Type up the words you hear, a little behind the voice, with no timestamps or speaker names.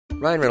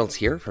Ryan Reynolds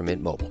here from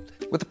Mint Mobile.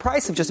 With the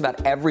price of just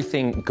about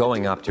everything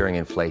going up during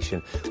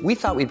inflation, we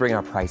thought we'd bring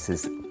our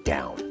prices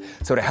down.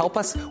 So to help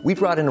us, we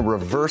brought in a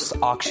reverse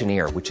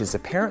auctioneer, which is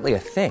apparently a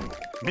thing.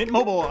 Mint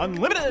Mobile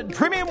Unlimited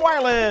Premium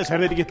Wireless. How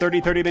to get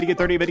 30, 30, bit to get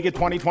 30, bit to get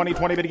 20, 20,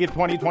 20, bit to get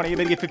 20, 20,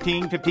 bit to get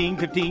 15, 15,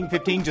 15,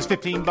 15, just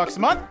 $15 a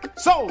month?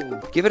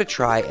 Sold! Give it a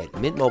try at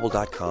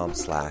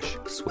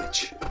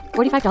mintmobile.com/switch.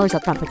 $45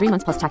 up front for 3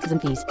 months plus taxes and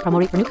fees. Promo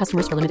rate for new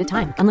customers for limited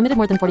time. Unlimited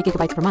more than 40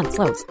 gigabytes per month.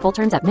 Slows full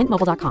terms at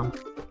mintmobile.com.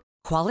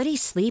 Quality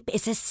sleep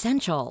is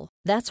essential.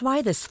 That's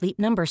why the Sleep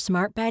Number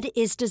Smart Bed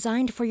is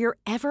designed for your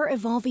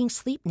ever-evolving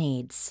sleep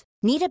needs.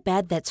 Need a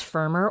bed that's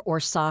firmer or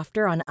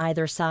softer on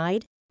either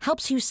side?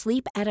 Helps you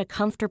sleep at a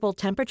comfortable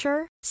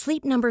temperature?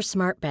 Sleep Number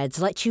Smart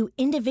Beds let you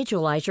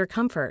individualize your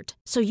comfort,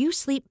 so you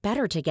sleep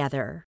better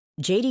together.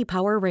 J.D.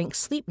 Power ranks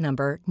Sleep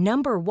Number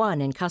number 1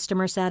 in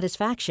customer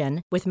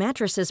satisfaction with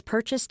mattresses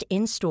purchased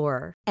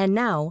in-store. And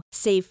now,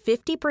 save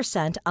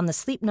 50% on the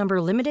Sleep Number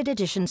Limited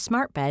Edition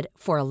Smart Bed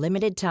for a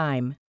limited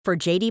time. For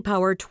J.D.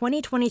 Power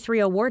 2023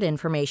 award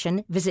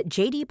information, visit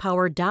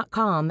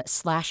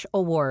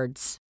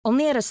jdpower.com/awards.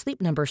 Only at a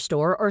Sleep Number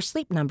store or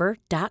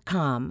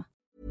sleepnumber.com.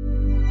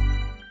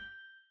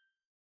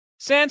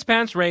 Sans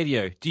Pants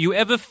Radio. Do you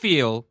ever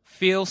feel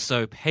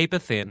so paper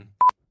thin?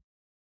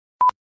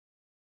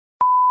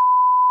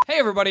 Hey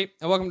everybody,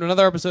 and welcome to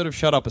another episode of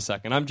Shut Up a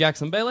Second. I'm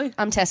Jackson Bailey.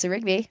 I'm Tessa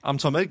Rigby. I'm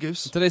Tom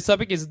Edgoose. Today's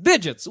topic is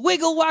digits.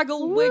 Wiggle,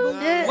 waggle, wiggle,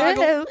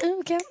 waggle.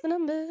 Ooh, count the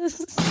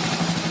numbers.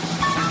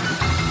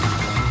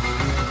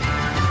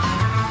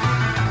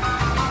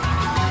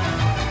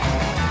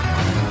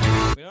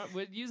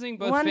 We're using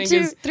both 1,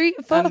 fingers 2, 3,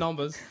 4, and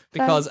numbers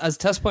because, as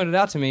Tess pointed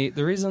out to me,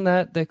 the reason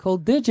that they're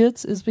called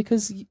digits is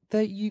because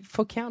you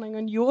for counting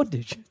on your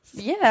digits.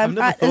 Yeah, I've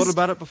never thought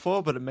about it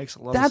before, but it makes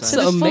a lot of sense. To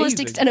the fullest amazing.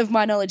 extent of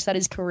my knowledge, that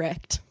is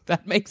correct.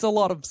 That makes a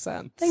lot of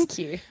sense. Thank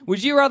you.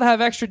 Would you rather have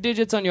extra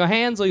digits on your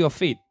hands or your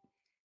feet?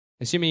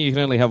 Assuming you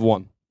can only have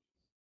one.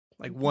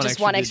 Like one Just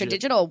extra one extra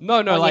digit or No,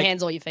 on like your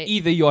hands or your feet?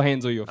 Either your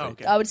hands or your feet.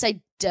 Okay. I would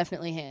say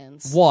definitely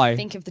hands. Why?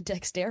 Think of the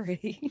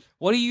dexterity.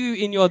 What do you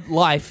in your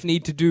life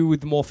need to do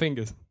with more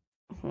fingers?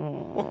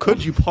 What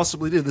could you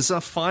possibly do? There's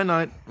a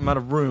finite amount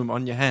of room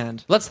on your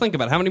hand. Let's think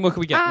about it. How many more can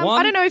we get? One,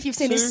 I don't know if you've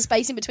seen two? this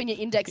space in between your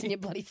index and your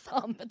bloody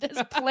thumb, but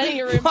there's plenty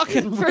of room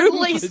Fucking for room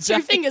at least for 2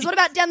 Jack. fingers. What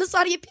about down the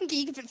side of your pinky?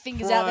 You can fit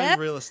fingers out there. Prime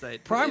real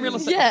estate. Prime real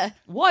estate. Yeah.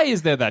 Why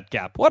is there that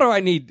gap? What do I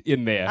need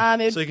in there? It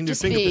would So you can do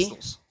just finger be,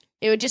 pistols.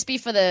 It would just be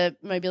for the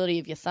mobility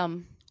of your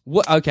thumb.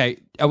 What? Okay.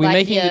 Are we Like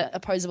making your it?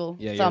 opposable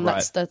Yeah, thumb. you're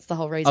right. That's the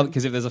whole reason.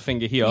 Because if there's a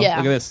finger here, Yeah.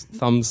 look at this.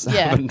 Thumbs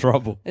Yeah. having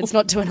trouble. It's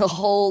not doing a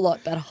whole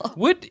lot better.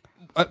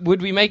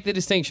 Would we make the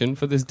distinction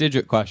for this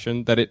digit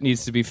question that it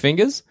needs to be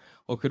fingers,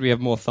 or could we have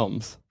more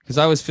thumbs? Because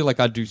I always feel like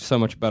I'd do so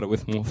much better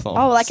with more thumbs.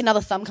 Oh, like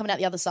another thumb coming out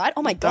the other side?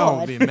 Oh my That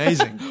god. would be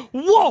amazing.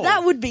 Whoa!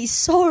 That would be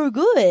so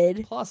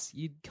good. Plus,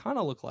 you'd kind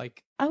of look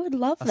like I would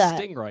love a that.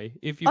 stingray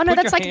if you. Oh no,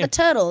 put that's your like hand... the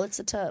turtle. It's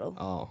a turtle.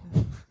 Oh,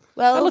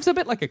 Well, that looks a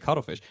bit like a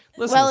cuttlefish.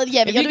 Listen, well,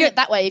 yeah, but if you're you doing get it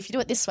that way. If you do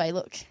it this way,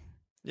 look.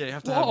 Yeah, you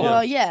have to have Whoa.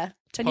 Oh yeah.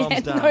 Turn your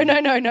Palms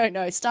hand. down.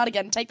 No. Start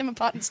again. Take them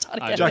apart and start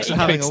again. Jackson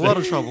There you having go. a lot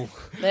of trouble.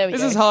 There we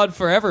This go. is hard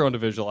for everyone to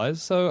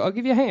visualize, so I'll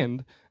give you a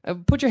hand.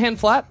 Put your hand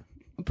flat.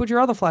 Put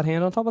your other flat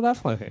hand on top of that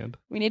flat hand.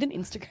 We need an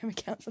Instagram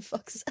account for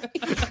fuck's sake.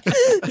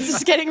 This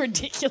is getting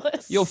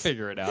ridiculous. You'll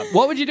figure it out.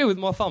 What would you do with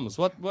more thumbs?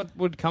 What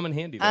would come in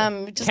handy?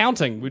 There? Just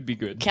Counting would be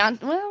good.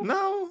 count. Well,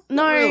 No.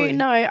 no, not really.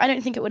 no. I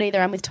don't think it would either.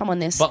 I'm with Tom on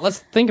this. But let's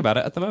think about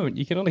it. At the moment,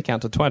 you can only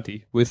count to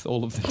 20 with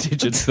all of the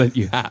digits that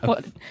you have.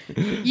 What?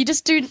 You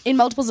just do in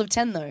multiples of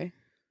 10 though.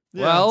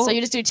 Yeah. Well, So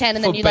you just do 10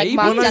 and for then you like baby-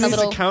 mark When I down a need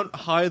little. to count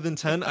higher than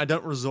 10, I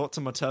don't resort to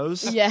my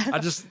toes. Yeah. I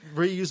just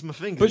reuse my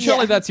fingers. but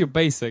surely Yeah. that's your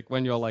basic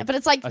when you're like. But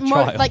it's like a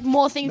more child.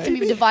 more things can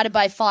be divided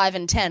by 5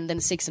 and 10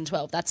 than 6 and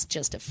 12. That's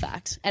just a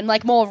fact. And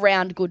like more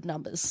round good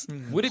numbers.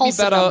 Would it be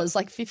Wholesome better numbers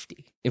like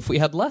 50. if we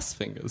had less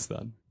fingers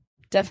then?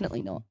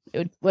 Definitely not.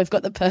 We've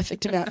got the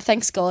perfect amount.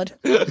 Thanks God.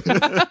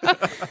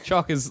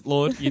 Shockers,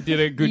 Lord, you did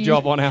a good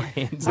job on our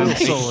hands. Real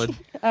solid.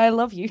 I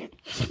love you.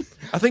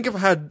 I think if I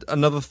had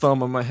another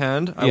thumb on my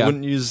hand, I Yeah.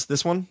 wouldn't use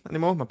this one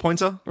anymore, my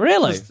pointer.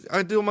 Really?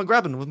 I do all my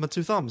grabbing with my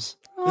 2 thumbs.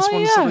 This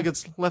one yeah. sort of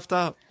gets left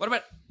out. What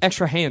about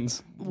extra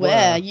hands?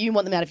 Where you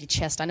want them out of your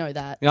chest, I know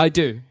that. Yeah, I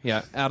do.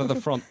 Yeah, out of the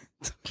front.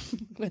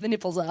 Where the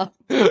nipples are.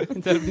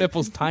 Instead of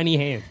nipples, tiny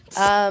hands.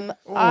 Oh,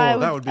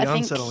 that would be I think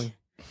unsettling.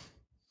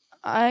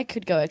 I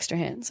could go extra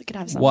hands. I could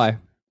have some. Why?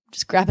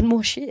 Just grabbing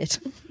more shit.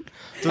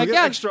 Do I get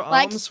Again, extra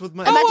like- arms with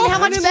my... Imagine how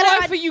much in better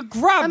life I'd- are you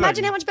grabbing?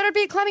 Imagine how much better it'd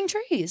be at climbing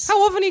trees. How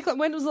often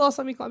when was the last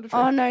time you climbed a tree?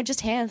 Oh no,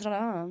 just hands, not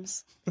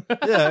arms.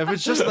 Yeah, if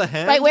it's just the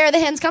hand, Wait, where are the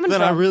hands coming then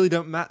from? I really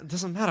don't it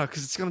doesn't matter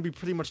because it's going to be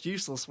pretty much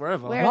useless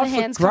wherever. Where Not are the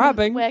for hands grabbing.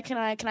 coming? Where can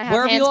I have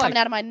Wherever you hands like. coming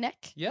out of my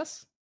neck?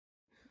 Yes.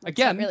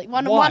 Again, Really,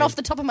 one why? off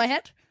the top of my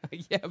head.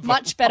 Yeah, but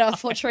Much better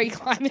for tree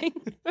climbing.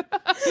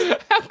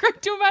 how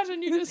great to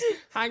imagine you just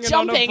hanging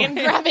Jumping on a and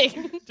branch,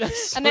 grabbing.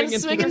 just And then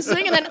swinging.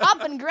 swing and then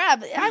up and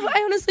grab.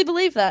 I honestly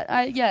believe that.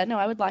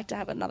 I would like to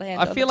have another hand.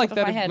 I on feel the like top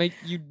of my that'd head. make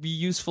you'd be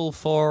useful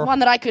for. One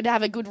that I could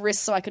have a good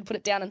wrist so I could put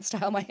it down and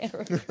style my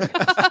hair.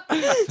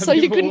 So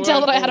you couldn't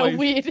tell that I had a always-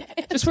 weird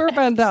head. Just wear a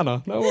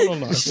bandana. No one will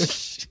know.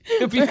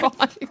 It'll be fine.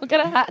 I'll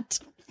get a hat.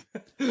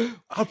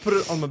 I'll put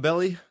it on my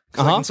belly.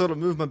 'Cause I can sort of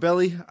move my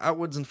belly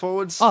outwards and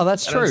forwards. Oh,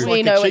 that's And it's true. like We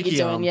a know what cheeky you're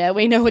doing, arm. yeah.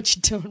 We know what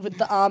you're doing with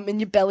the arm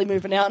and your belly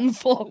moving out and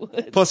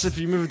forward. Plus, if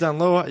you move it down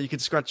lower, you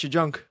could scratch your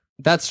junk.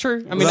 That's true.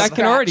 I mean, Well, I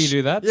can already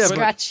do that. Yeah, but but-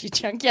 Scratch your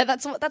chunk. Yeah,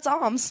 that's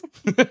arms.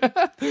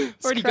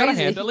 already got a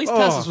crazy. hand. At least Oh.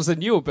 Passes was a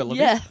new ability.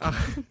 Yeah.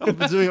 I've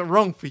been doing it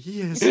wrong for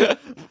years.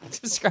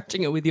 Just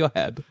scratching it with your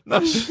head,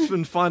 I've just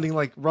been finding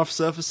like rough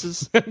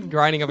surfaces.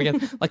 grinding up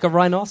against like a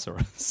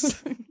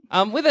rhinoceros.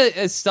 With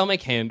a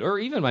stomach hand or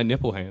even my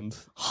nipple hand,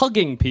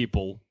 hugging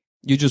people.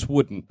 You just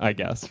wouldn't, I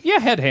guess. Yeah,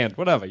 head hand,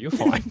 whatever. You're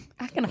fine.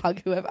 I can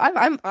hug whoever.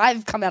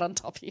 I've come out on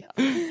top here.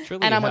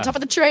 Truly And I'm you on top have.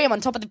 of the tree. I'm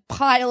on top of the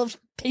pile of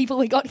people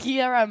we got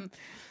here. I'm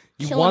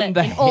You killing won it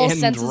the in all hand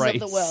senses race. of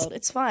the world.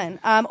 It's fine.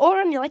 Or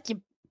on your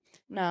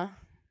nah.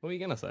 What were you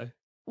gonna say?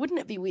 Wouldn't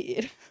it be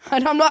weird? I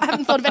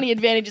haven't thought of any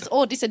advantages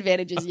or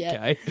disadvantages yet.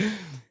 Okay.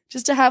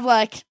 Just to have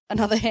like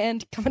another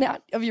hand coming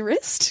out of your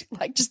wrist,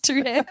 like just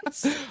two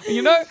hands.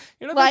 You know,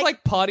 those Like-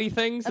 like party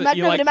things that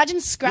Imagine, you like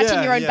imagine scratching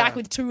Yeah, your own yeah. back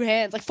with two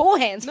hands, like four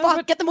hands. No, Fuck,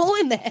 but- get them all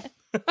in there.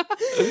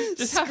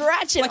 just have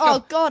Scratch it. like Oh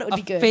a- god, it would a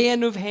be good.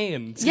 fan of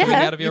hands Yeah. coming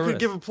out of You your could wrist.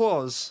 give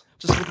applause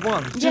just with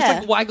one. Just Yeah.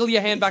 like waggle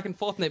your hand back and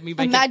forth and let me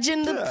make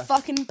Imagine the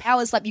fucking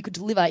power slap you could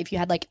deliver if you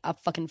had like a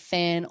fucking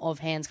fan of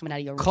hands coming out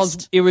of your because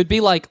wrist. it would be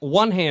like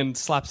one hand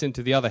slaps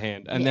into the other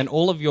hand, and then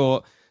all of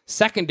your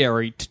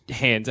secondary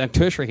hands and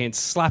tertiary hands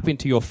slap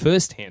into your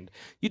first hand.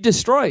 You'd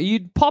destroy it.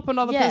 You'd pop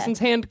another Yeah. person's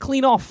hand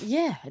clean off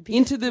Yeah, it'd be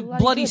into the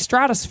bloody good.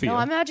 stratosphere. No,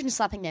 imagine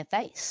slapping their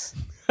face.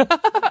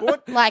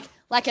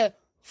 Like a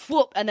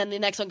whoop, and then the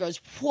next one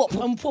goes whoop,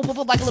 and whoop, whoop,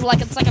 whoop, like a little,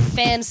 like it's like a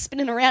fan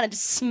spinning around and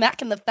just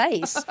smack in the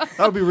face. That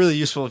would be really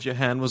useful if your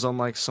hand was on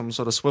like some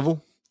sort of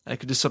swivel. I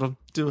could just sort of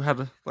have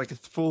a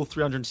full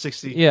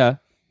 360 yeah,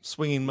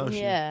 swinging motion.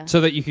 Yeah.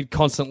 so that you could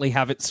constantly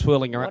have it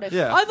swirling around. What if-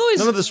 Yeah. I've always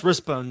None of this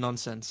wrist bone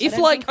nonsense. If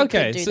don't like think we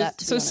okay, could do so, that,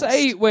 to so be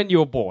say honest. when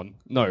you're born,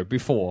 no,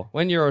 before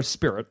when you're a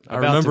spirit I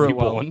about remember to be it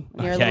well. born,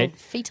 You're a okay, little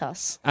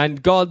fetus.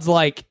 and God's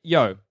like,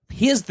 yo,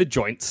 here's the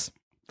joints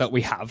that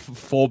we have,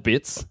 4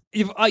 bits.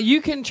 If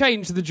you can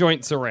change the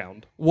joints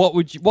around, what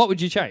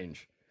would you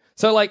change?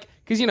 So like,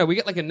 because we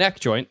get like a neck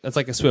joint that's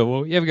like a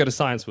swivel. You ever go to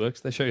Science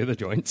Works? They show you the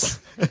joints.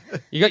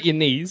 You got your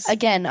knees.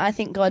 Again, I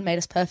think God made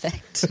us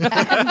perfect.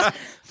 And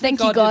thank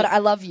you, God God. did- I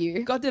love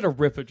you. God did a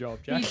ripper job,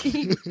 Jack.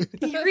 He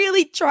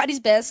really tried his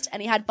best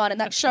and he had fun, and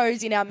that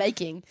shows in our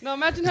making. No,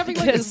 imagine having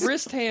like Because the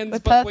wrist hands, we're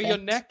but where your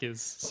perfect. neck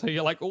is. So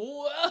you're like,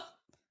 whoa.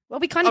 Well,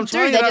 we kind I'm of do.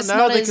 trying They're it out just now.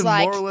 not They as can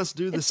like. more or less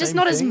do the it's just same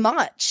not as thing.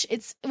 much.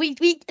 It's we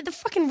the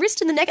fucking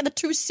wrist and the neck are the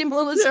two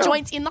simplest Yeah.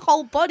 joints in the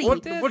whole body.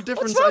 What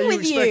difference wrong are you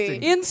with you?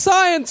 expecting? In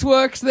Science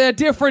Works, they're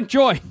different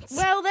joints.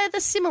 Well, they're the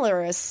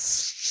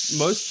similarest.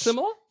 Most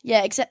similar?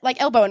 Yeah, except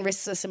like elbow and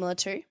wrists are similar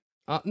too.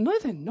 No,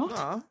 they're not.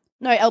 Ah,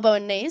 No, elbow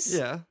and knees.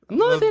 yeah.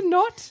 No, they're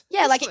not.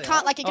 Yeah, like it they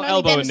can't, are. like it can Oh, only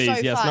elbow bend and knees,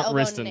 so yes, far. not elbow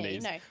wrist and and knee.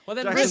 knees. No. Well,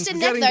 then Jackson's Wrist and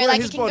forgetting neck though, where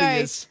like his it can body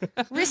go. is.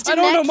 Wrist I and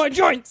don't know neck my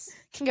joints.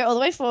 can go all the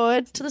way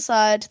forward to the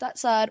side, that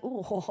side,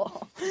 ooh,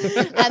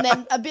 and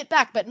then a bit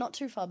back, but not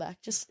too far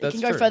back. Just it That's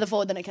can go true. further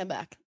forward than it can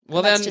back. Well,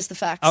 And that's then just the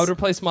facts. I would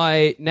replace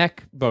my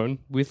neck bone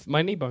with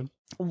my knee bone.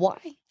 Why?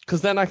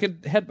 Because then I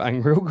could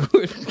headbang real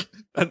good.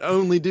 And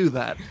only do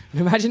that.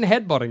 Imagine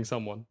headbutting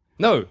someone.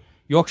 No,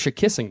 Yorkshire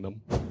kissing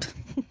them.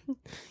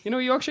 You know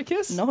a Yorkshire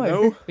kiss? No.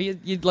 No, Where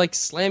you'd like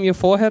slam your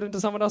forehead into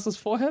someone else's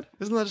forehead?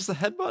 isn't that just a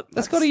headbutt?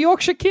 That's got a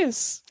Yorkshire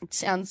kiss. It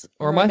sounds.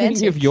 Or am I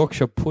thinking of romantic.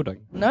 Yorkshire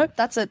pudding? No,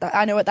 that's it.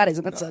 I know what that is,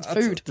 and that's a That's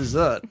food. a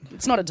dessert.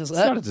 It's not a dessert.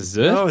 It's not a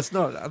dessert. No, it's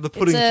not. The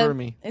pudding it's a, threw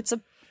me. It's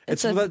a.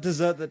 It's It's a. that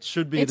dessert that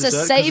should be It's a a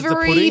dessert. 'cause it's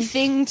savoury pudding.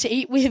 thing to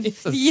eat with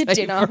It's for a your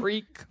dinner.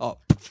 savoury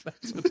cup.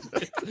 That's what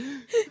it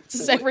is. It's a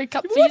savoury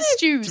cup for your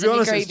stews To be and your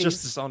honest, gravies. it's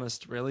just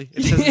dishonest, really.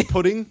 It says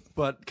pudding,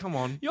 but come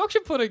on. Yorkshire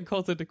pudding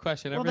calls into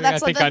question Well, but everything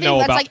that's I like think the I thing. know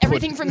That's about like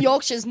everything pudding. from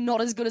Yorkshire's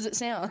not as good as it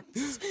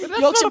sounds.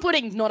 Yorkshire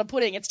pudding, not a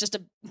pudding. It's just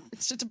a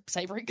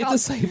savoury cup.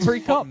 It's a savoury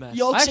cup. mess. I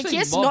Yorkshire actually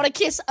kiss, love- not a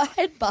kiss, a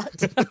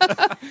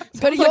headbutt.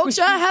 Go to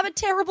Yorkshire, have a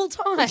terrible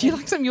time. Do you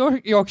like some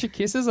Yorkshire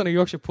kisses and a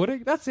Yorkshire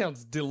pudding? That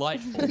sounds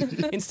delightful.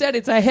 Instead,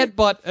 it's a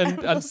headbutt and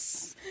well,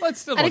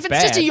 it's still And not if it's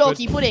bad, just a but-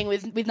 Yorkie pudding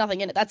with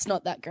nothing in it, that's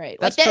not that great.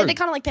 That's like true. they're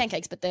kind of like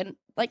pancakes, but then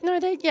like no,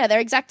 they're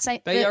exact same.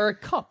 they are a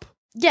cup.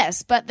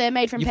 Yes, but they're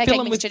made from You fill pancake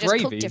them with mixture, just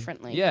cooked gravy.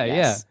 differently. Yeah,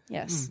 yes.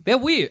 Yes, They're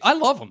weird. I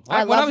love them.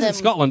 I When I love was in them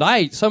Scotland, I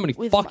ate so many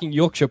with fucking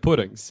Yorkshire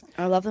puddings.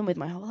 I love them with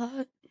my whole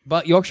heart.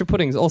 But Yorkshire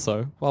puddings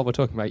also, while we're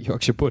talking about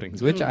Yorkshire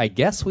puddings, which I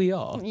guess we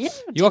are. Yeah,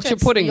 Yorkshire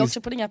it's the puddings. Yorkshire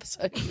pudding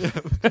episode.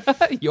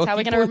 Yorkie How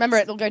we're going to remember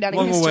it? It'll go down in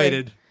Long history.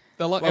 awaited.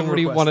 They're like Long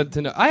everybody requested. wanted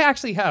to know. I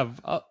actually have.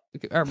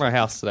 at my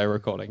house today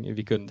recording, if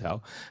you couldn't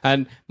tell.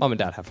 And Mum and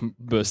Dad haven't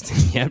burst in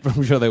yet, but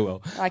I'm sure they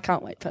will. I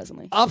can't wait,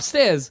 personally.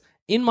 Upstairs,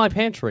 in my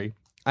pantry,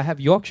 I have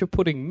Yorkshire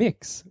pudding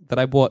mix that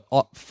I bought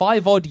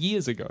 5 odd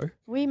years ago.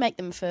 We make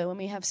them for when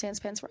we have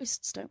Sanspans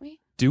roasts, don't we?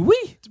 Do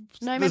we?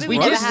 No, maybe We we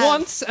never did have.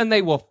 once, and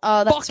they were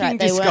Oh, that's fucking right.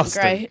 They weren't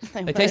disgusting. great. They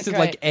They weren't tasted great.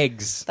 like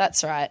eggs.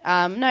 That's right.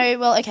 No,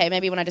 well, okay,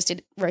 maybe when I just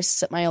did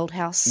roasts at my old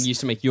house. You used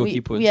to make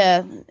Yorkie pudding.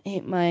 Yeah,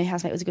 my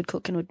housemate was a good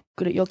cook and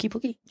good at Yorkie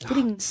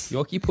puddings.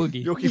 Yorkie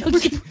puggy.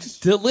 Yorkie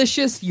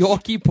Delicious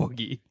Yorkie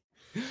puggy.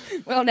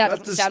 Well, now it That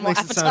doesn't just sound more makes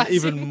it appetizing sound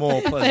even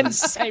more than pleasant.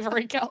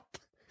 savoury cup.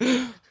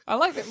 I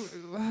like that.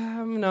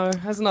 No,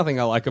 there's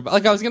nothing I like about.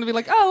 Like I was gonna be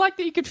like, oh, I like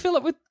that you could fill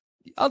it with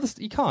others.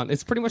 You can't.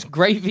 It's pretty much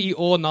gravy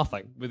or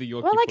nothing with a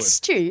Yorkie Well, like pud.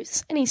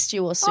 stews, any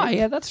stew or soup. Oh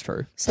yeah, that's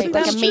true. So But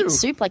like a that's meat true.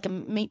 soup, like a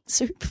meat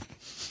soup.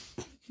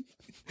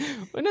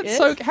 When it's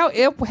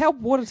Yeah. how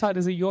watertight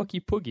is a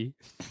Yorkie puggy?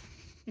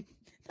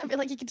 I feel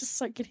like you could just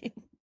soak it in.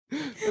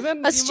 But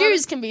then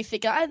Stews can be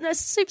thicker.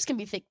 Soups can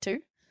be thick too.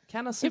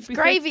 Can a soup If be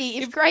gravy,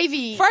 thick? if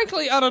gravy.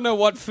 Frankly, I don't know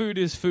what food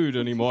is food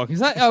anymore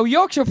because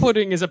Yorkshire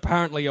pudding is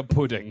apparently a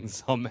pudding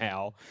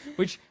somehow.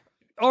 Which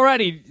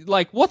already,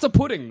 like, what's a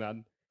pudding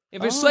then?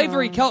 If a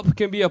savoury kelp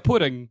can be a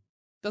pudding,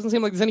 doesn't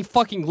seem like there's any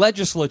fucking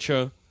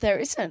legislature There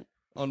isn't.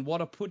 on what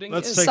a pudding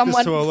Let's is. take Someone-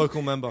 this to our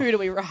local member. Who do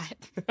we write?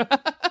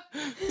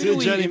 Dear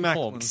we Jenny inform?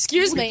 Macklin.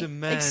 Excuse we me.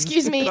 demand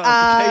Excuse me.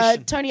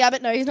 clarification. Tony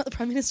Abbott. No, he's not the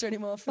Prime Minister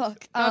anymore.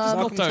 Fuck.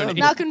 Malcolm Tony.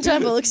 Malcolm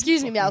Turnbull.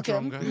 Excuse me,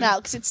 Malcolm. Drum guy.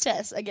 Malks, it's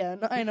Tess again.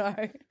 I know.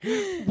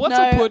 What's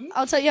No, a pudding?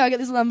 I'll tell you how I get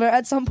this number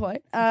at some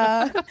point.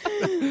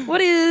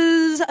 What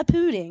is a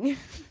pudding?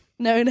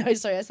 No,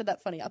 sorry, I said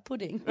that funny. A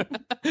pudding.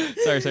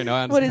 Sorry, no,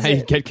 I What understand is how you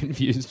it? get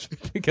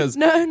confused because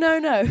No.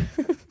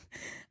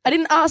 I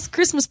didn't ask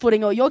Christmas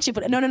pudding or Yorkshire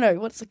pudding. No.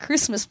 What's a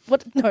Christmas?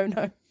 What?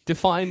 No.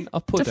 define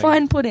a pudding.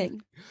 Define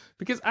pudding.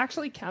 Because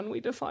actually, can we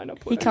define a He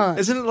pudding? can't.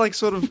 Isn't it like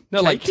sort of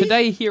No, like cakey?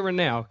 today, here and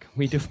now, can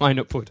we define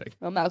a pudding?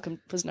 Well, Malcolm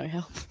was no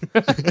help.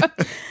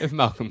 If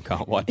Malcolm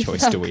can't, what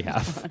choice do we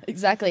have?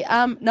 Exactly.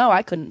 No,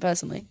 I couldn't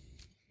personally.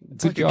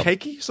 It's like a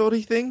cakey sort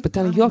of thing? But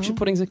then a Yorkshire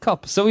pudding's a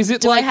cup. So is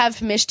it Do like... I have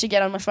permission to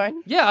get on my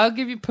phone? Yeah, I'll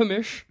give you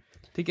permission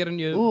to get on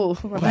your... Ooh,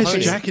 Why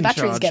is Jack in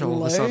battery's charge getting all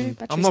low. of a sudden?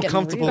 Battery's I'm not getting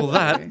comfortable real with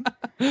that.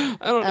 low.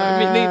 I don't know,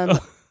 me neither.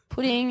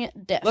 Pudding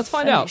definition. Let's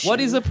find out. What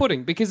is a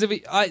pudding? Because if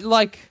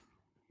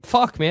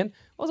fuck, man.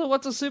 Also,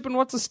 what's a soup and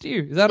what's a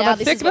stew? Is that Now about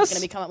this is thickness? what's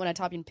going to come up when I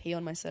type in P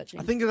on my searching.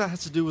 I think that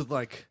has to do with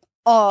like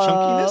Oh.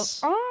 chunkiness.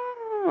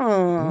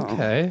 Oh.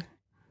 Okay.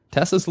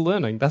 Tessa's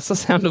learning. That's the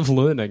sound of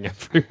learning,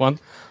 everyone.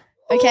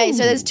 Okay,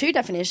 so there's two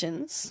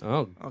definitions,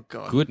 Oh, Oh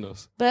god.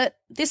 goodness. but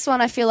this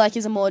one I feel like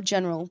is a more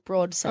general,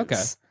 broad sense.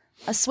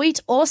 Okay. A sweet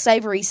or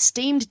savoury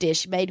steamed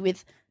dish made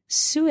with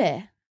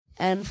suet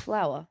and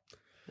flour.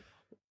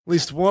 At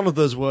least one of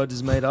those words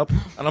is made up,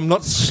 and I'm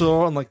not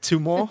sure on like two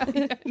more.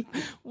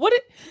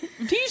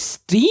 Do you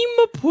steam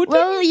a pudding?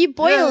 Well, you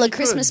boil Yeah, a you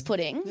Christmas could.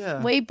 pudding.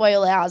 Yeah. We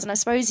boil ours, and I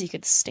suppose you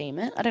could steam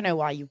it. I don't know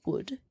why you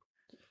would. It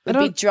would be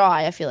don't-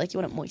 dry. I feel like you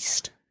want it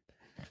moist.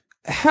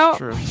 How...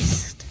 True.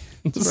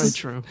 This Very is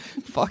true.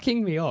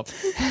 fucking me up.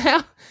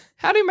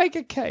 How do you make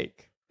a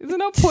cake? Isn't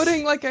a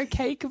pudding like a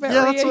cake Yeah,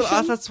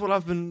 variation? that's what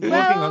I've been working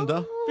Well, under.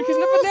 Because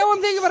but now I'm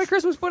thinking about a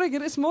Christmas pudding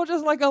and it's more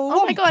just like a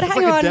lump. Oh my god, It's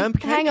hang like a on. damp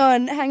cake. Hang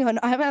on.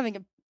 I'm having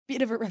a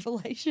bit of a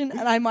revelation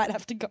and I might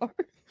have to go.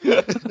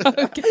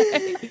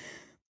 Okay.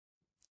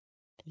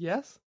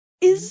 Yes?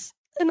 Is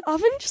an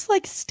oven just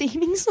like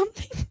steaming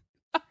something?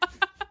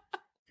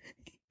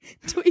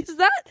 Is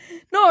that?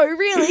 No,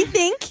 really,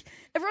 think.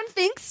 Everyone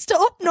thinks.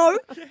 Stop. No.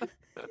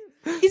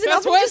 Is an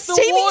That's oven where's just the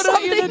steaming water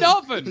something? in an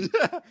oven?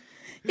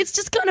 It's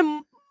just kind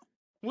of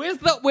Where's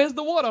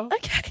the water?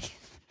 okay.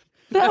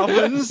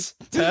 Ovens,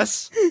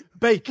 Tess,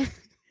 bake.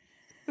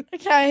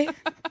 Okay.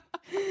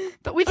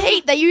 But with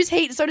heat, they use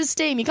heat, so does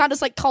steam. You can't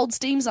just like cold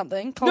steam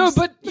something. Cold No,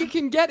 but you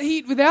can get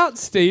heat without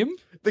steam.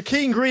 The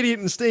key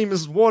ingredient in steam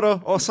is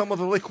water or some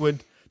other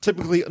liquid,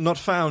 typically not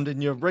found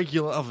in your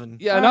regular oven.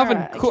 Yeah, an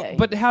Alright, oven. okay.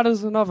 But how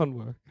does an oven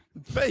work?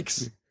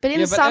 Bakes. But in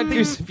Yeah, but some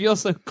Andrews, if you're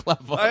so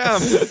clever, I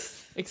am.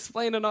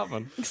 explain an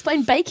oven.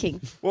 explain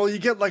baking. Well, you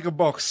get like a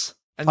box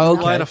and you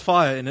Okay. light a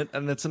fire in it,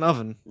 and it's an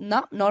oven.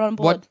 No, not on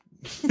board.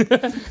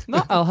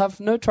 No, I'll have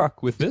no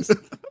truck with this.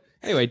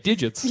 Anyway,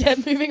 digits. Yeah,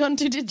 moving on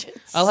to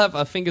digits. I'll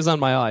have fingers on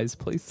my eyes,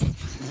 please.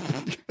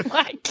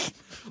 like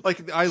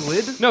Like the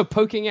eyelid. No,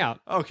 poking out.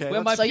 Okay,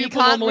 Where that's- my so you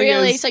pupil can't normally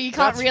really is. so you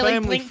can't That's really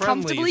family blink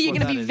friendly comfortably. is You're what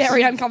going to be that is.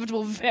 very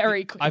uncomfortable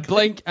very quickly. I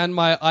blink and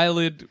my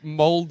eyelid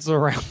molds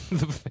around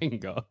the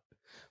finger.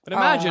 But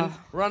imagine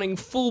running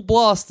full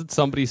blast at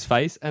somebody's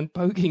face and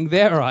poking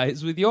their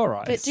eyes with your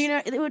eyes. But do you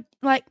know it would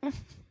like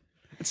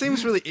It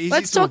seems really easy.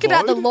 let's to talk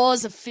about the avoid.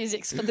 laws of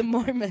physics for the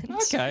moment.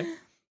 Okay.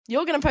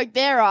 You're going to poke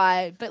their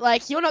eye, but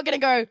like you're not going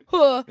to go,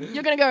 huh,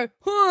 you're going to go,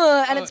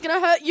 huh, and it's going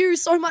to hurt you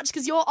so much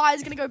because your eye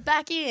is going to go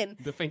back in.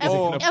 The fingers And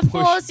are going a to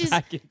force push is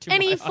back into my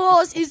any eye.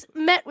 force is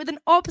met with an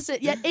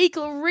opposite yet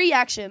equal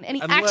reaction.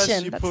 Any Unless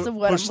action. you That's the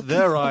word. push I'm their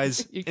looking for.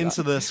 eyes You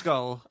into their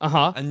skull,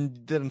 Uh-huh. and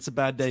then it's a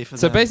bad day for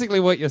So them. basically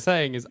what you're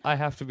saying is I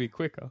have to be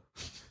quicker.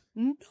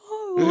 No.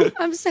 No,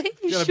 I'm saying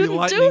you Gotta be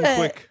shouldn't do lightning it.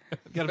 quick.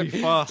 Gotta be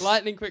fast.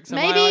 Lightning quick. So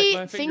Maybe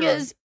my finger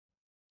fingers.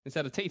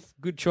 instead of teeth.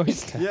 Good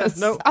choice. Cass. Yeah,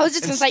 no. I was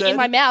just going to say in Instead-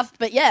 my mouth,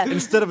 but yeah.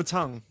 Instead of a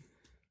tongue,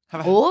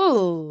 have a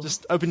Oh.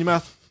 just open your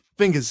mouth.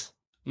 Fingers.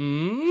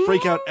 Mm?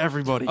 Freak out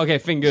everybody. Okay,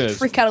 fingers.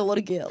 Freak out a lot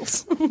of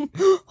girls.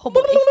 Oh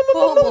boy.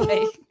 Oh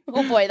boy.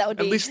 Oh boy, that would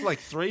At be least like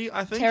 3,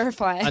 I think.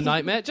 terrifying. A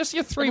nightmare. Just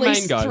your three At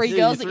least main guys. 3 Yeah,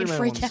 girls your that you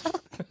three freak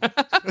main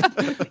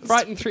out.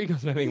 Frightened 3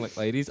 girls moving like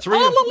ladies.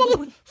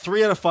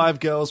 3 out of 5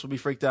 girls would be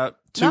freaked out.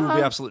 2 would be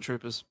No. absolute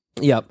troopers.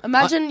 Yep.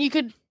 Imagine you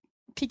could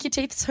pick your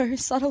teeth so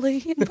subtly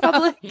in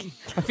public.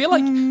 I feel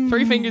like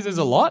 3 fingers is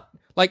a lot.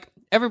 Like,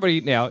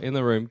 everybody now in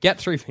the room, get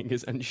 3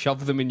 fingers and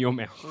shove them in your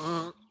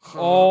mouth.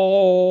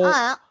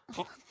 Oh.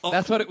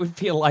 That's what it would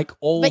feel like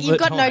all the But time. you've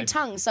got no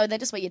tongue, so they're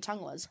just where your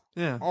tongue was.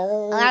 Yeah.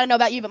 And I don't know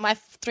about you, but my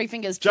 3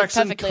 fingers fit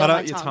Jackson, perfectly cut on my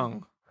out your tongue.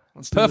 tongue.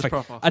 Let's do this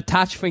Perfect. proper.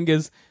 Attach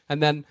fingers,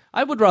 and then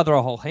I would rather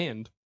a whole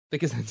hand.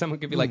 Because then someone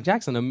could be like,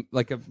 Jackson,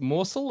 like a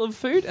morsel of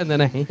food, and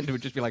then a hand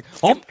would just be like,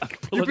 pull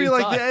You'd it be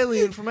like inside. the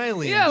alien from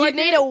Alien. Yeah, You'd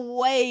need a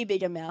way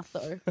bigger mouth,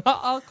 though.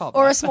 I'll cop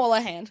Or that. a smaller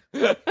hand.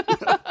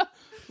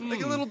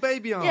 Like a little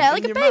baby arm. Yeah, in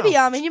like a your baby mouth.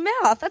 arm in your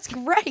mouth. That's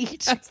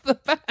great. That's the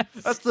best.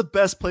 That's the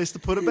best place to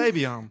put a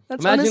baby arm.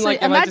 That's Imagine, honestly,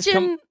 like, if I just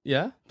imagine. come...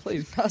 Yeah,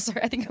 please. Oh,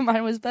 sorry, I think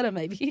mine was better,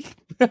 maybe.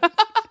 You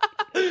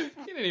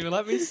didn't even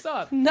let me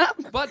start. No.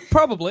 But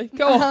probably.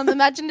 Go on.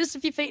 Imagine just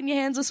if your feet and your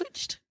hands are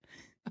switched.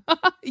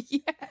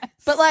 Yes.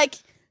 But, like,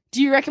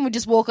 do you reckon we'd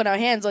just walk on our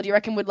hands, or do you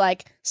reckon we'd,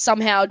 like,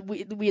 somehow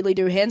weirdly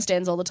do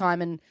handstands all the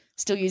time and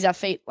still use our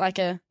feet like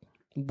a...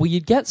 Well,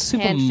 you'd get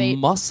super Hand, feet.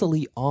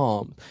 muscly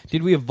arms.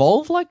 Did we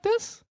evolve like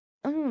this?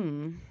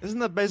 Mm. Isn't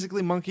that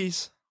basically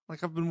monkeys?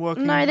 Like I've been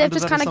working. No, they've under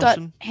just that kind of got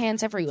assumption.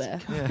 hands everywhere.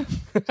 Yeah.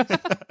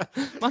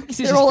 Monkeys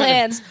They're all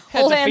hands.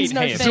 head All to hands, feet,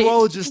 no hands. feet.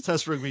 Zoologist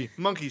test rugby.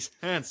 Monkeys,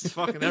 hands,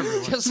 fucking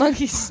everywhere. Just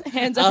Monkeys,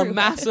 hands a everywhere.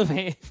 massive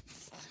hand.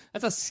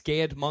 That's a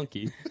scared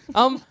monkey.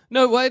 No,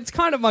 well, it's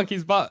kind of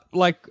monkeys, but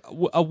like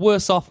a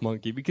worse off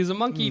monkey because a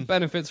monkey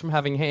benefits from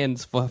having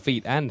hands for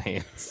feet and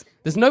hands.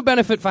 There's no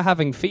benefit for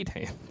having feet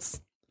hands.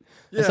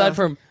 Yeah. Aside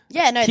from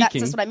Yeah, no, that's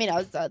kicking. what I mean.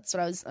 That's what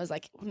I was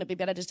like, wouldn't it be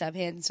better just to have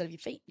hands instead of your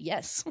feet?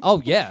 Yes.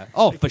 Oh yeah.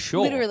 Oh, for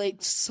sure. Literally,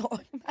 so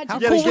imagine How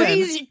Yet how cool again,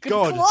 crazy you could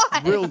God,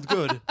 fly. real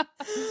good.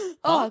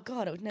 Oh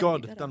god, it would never be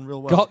God, better. done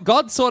real well.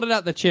 God sorted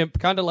out the chimp,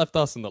 kind of left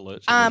us in the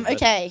lurch. a little bit.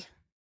 Okay,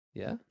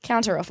 Yeah.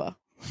 counter offer.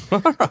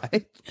 All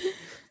right.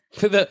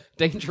 For the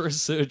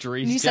dangerous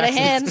surgery. New set of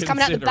hands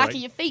coming out the back of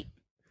your feet.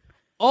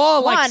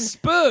 Oh, like One.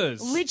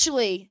 spurs.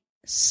 Literally,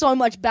 so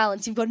much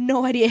balance. You've got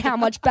no idea how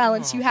much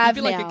balance you You'd have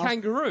be now. like a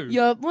kangaroo.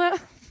 You're well.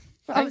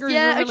 Kangaroos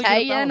yeah. are really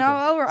Okay. good at Yeah. No.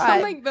 balancing. All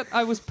right. Something that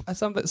I was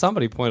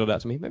somebody pointed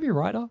out to me, maybe a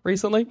writer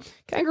recently.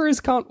 Kangaroos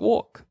can't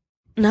walk.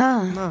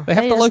 No. They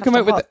have to just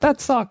locomote with hop. it.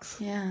 That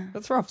sucks. Yeah.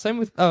 That's rough. Same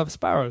with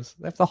sparrows.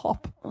 They have to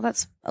hop. Well,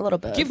 that's a lot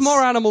of birds. Give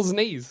more animals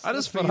knees. I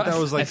just That's what figured that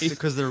was like say.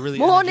 because they're really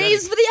more energetic.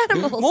 knees for the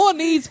animals. More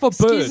knees for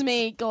birds. Excuse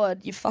me,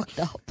 God, you fucked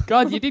up.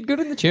 God, you did good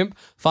in the chimp.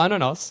 Fine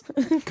on us.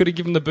 Could have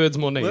given the birds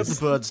more Let knees.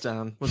 the birds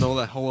down with all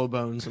their hollow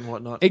bones and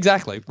whatnot.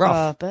 Exactly.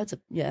 Rough. Birds are,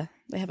 yeah,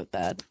 they have it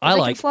bad. I They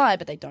like- can fly,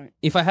 but they don't.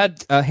 If I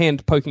had a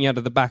hand poking out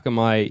of the back of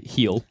my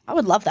heel, I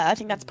would love that. I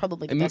think that's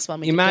probably the best one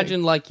we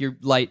imagine like you're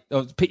late.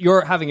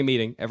 You're having a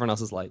meeting. Everyone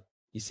else is late.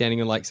 You're standing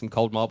on like some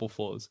cold marble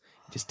floors.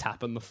 You're just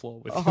tapping the floor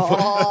with your foot.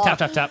 Tap,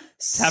 tap, tap. Tap,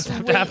 tap,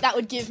 Sweet. tap. That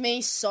would give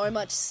me so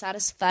much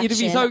satisfaction. It'd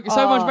be so much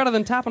Oh. better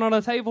than tapping on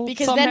a table.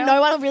 Because somehow. then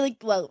no one will really.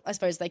 Well, I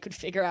suppose they could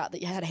figure out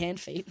that you had hand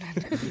feet.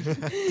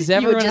 Does you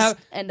everyone would just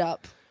have? end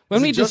up. When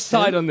Is we it just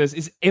decide him? on this,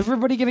 is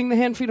everybody getting the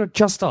hand feet or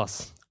just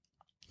us?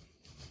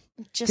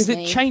 Just Because it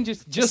me.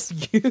 changes.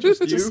 Just you.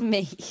 Just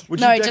me. Would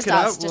you No, deck just it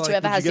out? us. Just Like,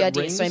 whoever would has you the get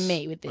idea. So rings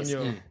me with on this.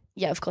 your-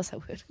 Yeah, of course I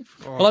would.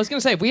 Well, I was going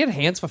to say, if we had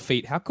hands for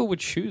feet, how cool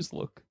would shoes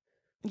look?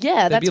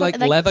 Yeah, They'd that's be what,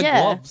 like leather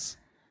yeah. gloves.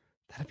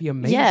 That'd be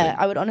amazing. Yeah,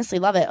 I would honestly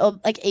love it. Or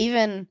like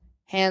even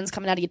hands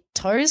coming out of your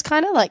toes,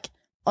 kind of like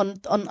on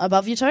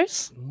above your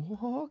toes.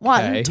 Okay.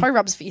 One, toe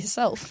rubs for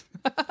yourself.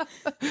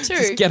 Two,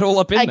 Just get all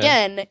up in there.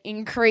 again,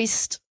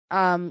 increased tree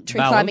Balance.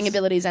 climbing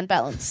abilities and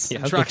balance. Yeah,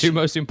 that's the Traction. two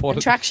most important.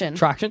 And traction.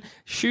 Traction.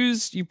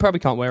 Shoes you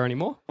probably can't wear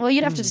anymore. Well,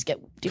 you'd have to just get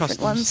different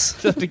Customs. ones.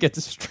 Just have to get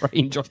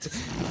strange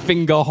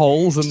finger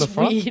holes in the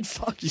front. Weird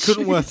fuck You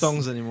couldn't wear shoes.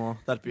 thongs anymore.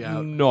 That'd be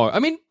out. No, I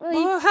mean, Well,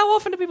 you- how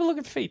often do people look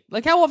at feet?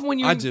 Like, how often when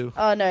you? I do.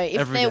 Oh no! If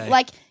Every they day.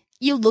 like,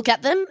 you look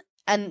at them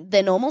and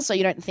they're normal, so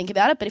you don't think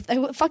about it. But if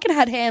they fucking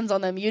had hands on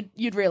them,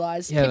 you'd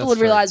realize. Yeah, People that's would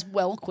true. realize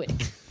well quick.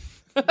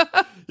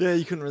 Yeah,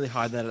 you couldn't really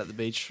hide that at the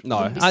beach. No,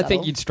 Wouldn't be I think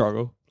subtle. you'd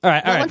struggle. All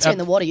right, all Well, right. once you're in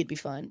the water, you'd be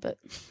fine. But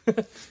You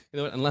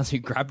know what? Unless you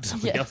grabbed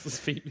somebody Yeah. else's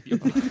feet with your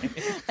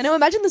hand. I know.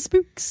 Imagine the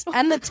spooks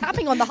and the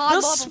tapping on the hard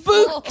The marble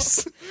floor.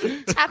 spooks.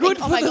 Tapping. Good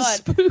Oh for my the god!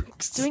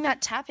 spooks. Doing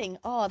that tapping.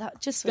 Oh, that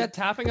just. That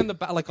tapping on the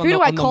back, like on Who the,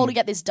 do I on the- call to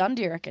get this done?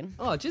 Do you reckon?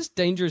 Oh, just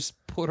dangerous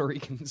Puerto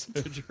Rican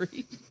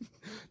surgery.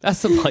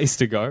 That's the place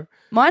to go.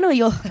 Mine or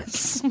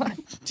yours?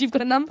 You've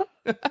got a number?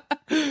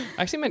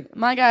 Actually, man,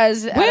 My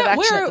guy's out of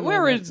action at the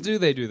where moment. do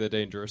they do the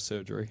dangerous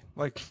surgery?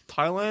 Like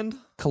Thailand?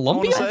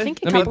 Colombia? I wanna say. I think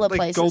a I mean, couple of like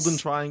places. Golden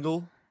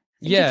Triangle.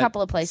 think a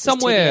couple of places,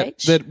 somewhere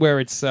TBH. that where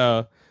it's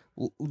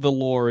the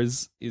law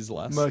is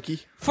less Murky.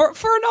 For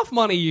enough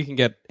money, you can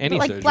get any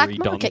Like surgery black done.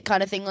 market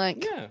kind of thing.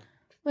 Like, Yeah.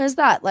 where's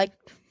that? Like,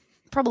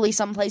 probably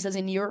some places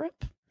in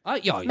Europe.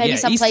 Yeah, Maybe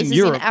some Eastern places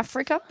Europe. in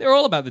Africa. They're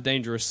all about the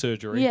dangerous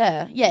surgery.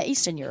 Yeah,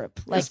 Eastern Europe.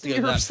 Like, Just to go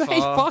Europe that stays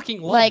far.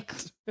 fucking long. like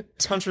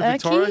Country Turkey?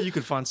 Victoria, you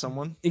could find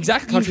someone.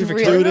 exactly. Country really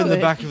Victoria. Dude in the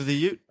would. back of the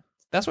ute.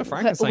 That's where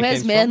Frankenstein where's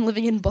came man from.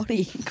 living in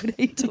body? Could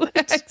he do it?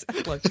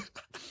 Exactly.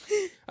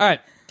 All right.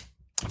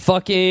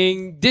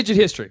 Fucking digit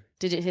history.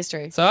 Digit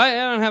history. So I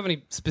don't have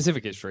any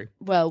specific history.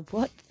 Well,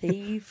 what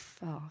the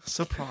fuck?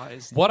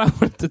 Surprised. What I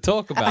wanted to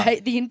talk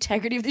about. The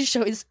integrity of this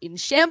show is in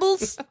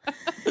shambles.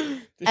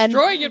 and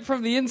Destroying it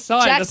from the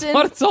inside. Jackson- That's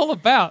what it's all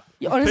about.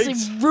 you're honestly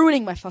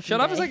ruining my fucking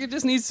Shut up. day. It's like it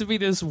just needs to be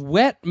this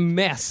wet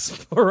mess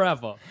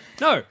forever.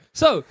 No.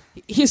 So,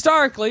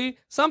 historically,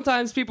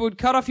 sometimes people would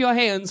cut off your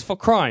hands for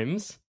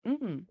crimes.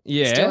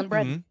 Yeah. Stealing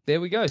bread. There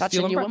we go. Touching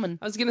Stealing your bread. woman.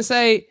 I was going to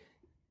say,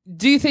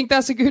 do you think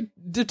that's a good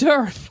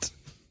deterrent?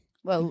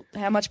 Well,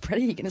 how much bread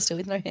are you going to steal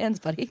with no hands,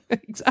 buddy?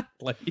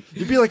 Exactly.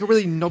 You'd be like a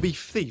really knobby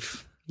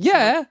thief.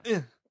 Yeah.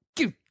 Yeah.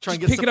 You Try just and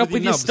get pick stuff it up with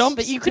with your your nubs. stumps.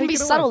 But you couldn't be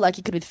take it subtle away. like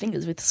you could with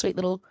fingers, with sweet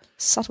little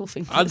subtle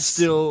fingers. I'd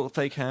steal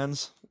fake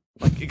hands.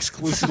 Like,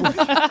 exclusively.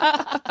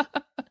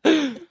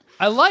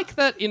 I like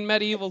that in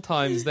medieval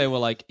times they were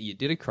like, you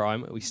did a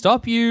crime, we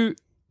stop you.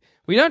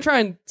 We don't try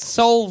and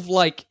solve,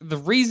 like, the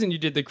reason you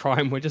did the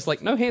crime. We're just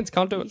like, no hands,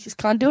 can't do You it. just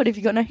can't do it if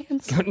you got no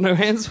hands. Got no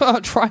hands, well,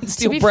 try and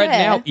steal be bread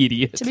fair- now,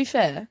 idiot. To be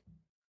fair,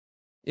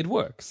 It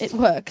works. it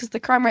worked because the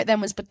crime rate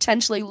then was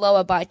potentially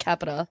lower by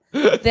capita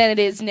than it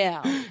is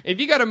now. If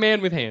you got a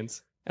man with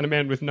hands and a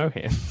man with no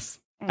hands,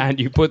 and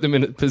you put them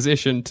in a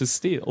position to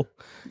steal,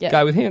 Yeah.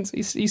 guy with hands,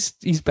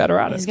 he's better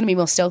at He's it. going to be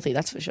more stealthy,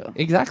 that's for sure.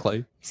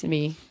 Exactly. He's going to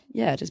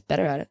be, just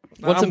better at it.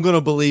 I'm going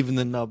to believe in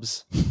the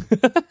nubs.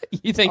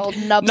 You think Old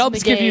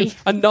Nubs give you McGee.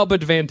 a nub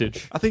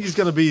advantage? I think he's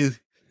going to be a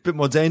bit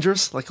more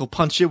dangerous. Like, he'll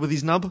punch you with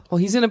his nub. Well,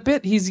 he's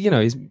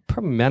he's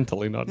probably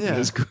mentally not in Yeah.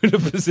 as good a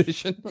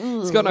position.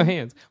 He's got no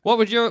hands. What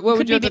would your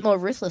Could be a bit more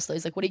ruthless, though.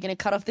 He's like, what are you going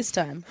to cut off this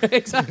time?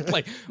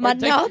 exactly? My Or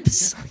take-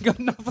 nubs. I got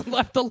nothing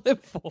left to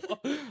live for.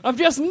 I'm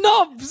just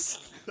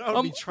nubs. That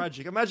would be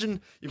tragic.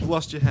 Imagine you've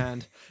lost your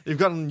hand. You've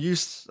gotten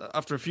used,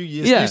 after a few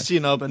years, Yeah. used to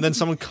your nub, and then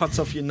someone cuts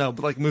off your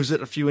nub, like moves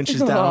it a few inches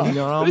down on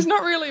your But arm. it's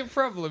not really a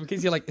problem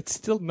because you're like, it's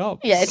still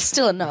nubs. Yeah, it's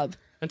still a nub.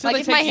 Until Like,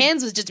 they if my take you-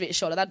 hands was just a bit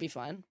shorter, that'd be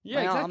fine.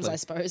 Yeah, my arms, exactly. I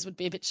suppose, would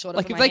be a bit shorter.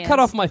 Like for if my they cut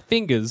hands. off my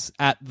fingers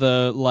at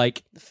the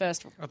the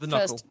first, At the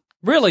knuckle.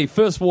 really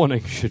first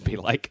warning should be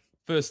like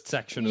first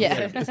section of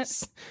Yeah.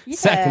 fingers. Yeah.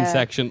 Second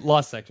section,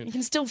 last section. you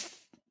can still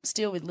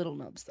steal with little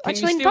nubs. Can you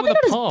Actually, steal probably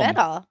with a not palm? as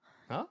better.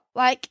 Huh?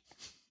 Like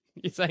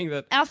You're saying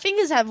that our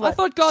fingers have what?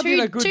 thought God two, did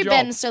a good two job.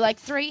 bends, so like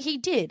 3 he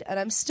did, and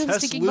I'm still Tess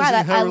sticking by losing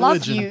that. her I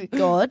love religion. you,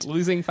 God.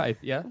 losing faith,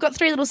 yeah? I've got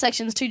 3 little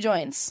sections, 2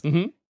 joints.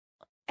 Mm-hmm.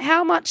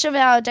 How much of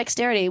our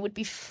dexterity would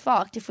be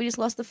fucked if we just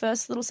lost the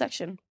first little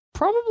section?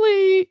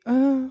 Probably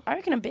I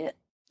reckon a bit.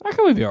 I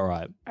reckon we'd be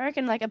alright. I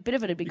reckon like a bit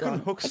of it would be couldn't gone.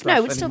 hook Like, stuff no,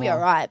 it would still be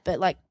anymore. alright, but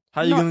like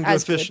How are you not going to go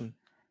as good. fishing?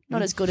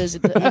 Not as good as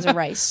a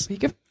race. You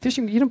go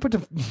fishing, you don't put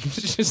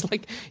just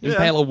like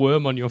impale a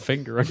worm on your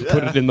finger and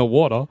put it in the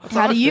water.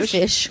 How do you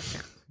fish?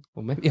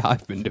 Well, maybe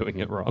I've been doing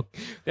it wrong.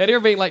 The idea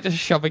of being like just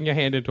shoving your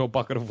hand into a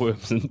bucket of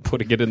worms and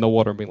putting it in the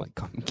water and being like,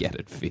 come get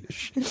it,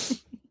 fish.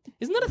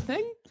 Isn't that a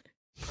thing?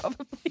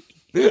 Probably.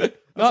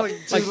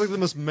 That's seems like the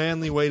most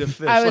manly way to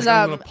fish. I was like,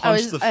 I'm gonna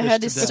punch the I fish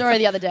heard to this death. story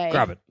the other day.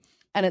 Grab it.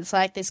 And it's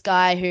like this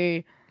guy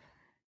who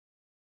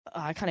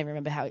I can't even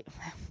remember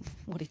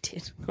what he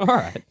did. All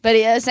right. But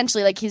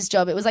essentially, like his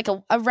job, it was like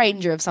a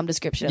ranger of some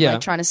description, Yeah.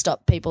 like trying to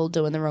stop people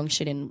doing the wrong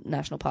shit in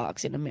national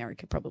parks in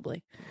America,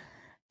 probably.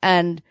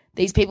 And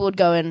these people would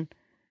go and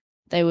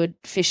they would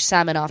fish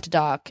salmon after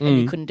dark, and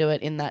you couldn't do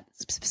it in that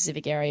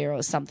specific area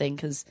or something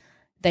because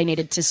they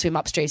needed to swim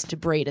upstream to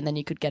breed, and then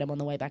you could get them on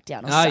the way back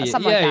down, or something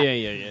like that.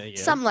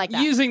 Yeah. Something like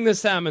that. Using the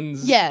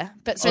salmon's. Yeah,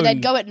 but so own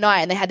they'd go at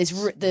night, and they had this.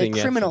 The thing,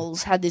 yeah,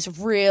 criminals had this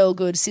real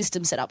good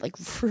system set up, like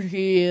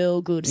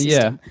real good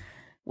system,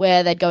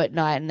 where they'd go at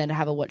night and then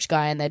have a watch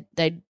guy, and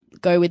they'd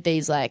go with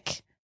these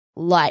like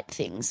light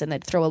things, and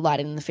they'd throw a light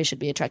in, and the fish would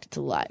be attracted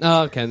to the light.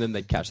 Oh, okay, and then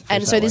they'd catch the fish.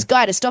 And so this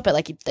guy, to stop it,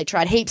 like they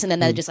tried heaps, and then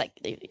they just like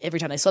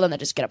every time they saw them, they'd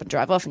just get up and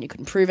drive off, and you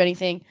couldn't prove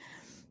anything.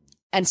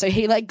 And so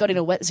he like got in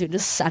a wetsuit and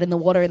just sat in the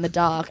water in the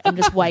dark and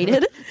just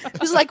waited.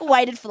 Just like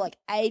waited for like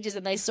ages,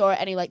 and they saw it,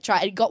 and he like tried,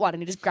 and he got one,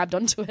 and he just grabbed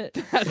onto it.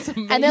 That's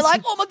amazing. And they're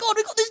like, "Oh my god,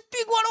 we got this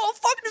big one! Oh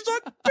fucking, it's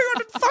like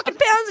 200 fucking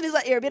pounds!" And he's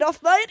like, "You're a bit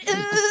off, mate."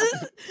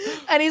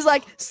 And he's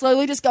like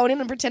slowly just going in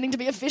and pretending to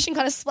be a fish and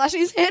kind of splashing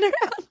his hand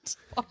around.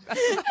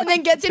 And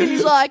then gets in and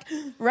he's like,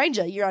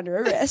 "Ranger, you're under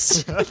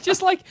arrest."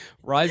 just like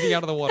rising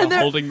out of the water, And they're-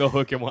 holding the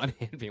hook in one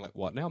hand, being like,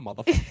 "What now,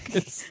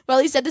 motherfuckers?" Well,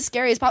 he said the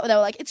scariest part where they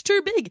were like, "It's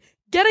too big.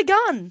 Get a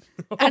gun."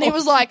 And he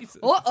was like, Jesus.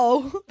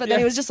 "Uh-oh." But then Yeah.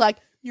 he was just like,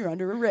 "You're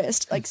under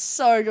arrest." Like,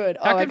 so good.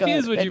 How oh my god.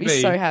 confused would They'd you be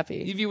be so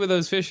happy. if you were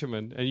those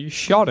fishermen and you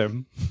shot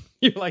him?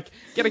 You're like,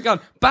 get a gun,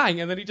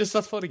 bang, and then he just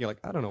starts floating. You're like,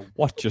 I don't know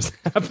what just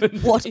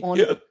happened. What on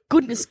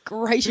goodness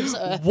gracious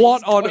earth? What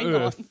is on going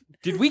earth?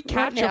 Did we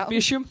catch now. a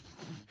fisherman?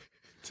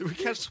 Did we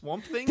catch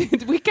Swamp Thing?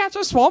 Did we catch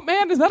a swamp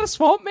man? Is that a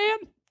swamp man?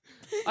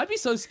 I'd be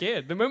so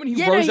scared. The moment he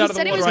Yeah, no, rose he out of the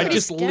said he was water, I'd pretty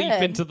just leap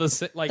scared. into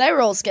the like. They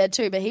were all scared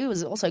too, but he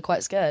was also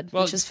quite scared,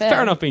 Well, which is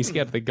fair. enough being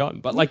scared of the gun,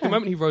 but like the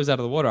moment he rose out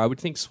of the water, I would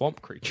think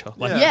swamp creature.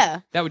 Like,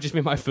 Yeah. that would just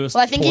be my first.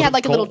 Well, I think he port had of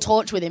like a little call.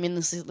 torch with him in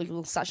this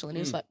little satchel, and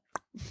he was like,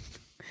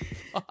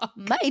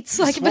 mates,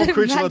 like, Small but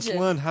creature, let's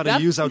imagine. learn how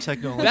to use our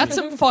technology. That's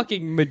some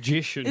fucking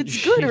magician. It's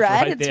shit good,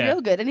 right? It's there.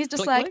 real good. And he's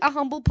just Click, like click. a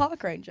humble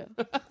park ranger.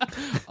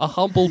 A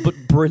humble but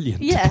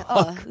brilliant. Yeah,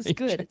 park it's ranger.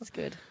 good. It's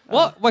good.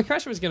 What my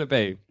question was going to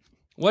be: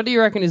 what do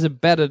you reckon is a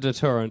better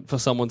deterrent for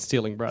someone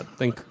stealing bread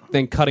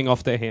than cutting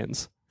off their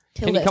hands?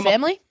 Kill Can you their come up-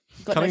 family?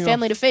 Got no Cutting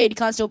family to feed. You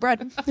can't steal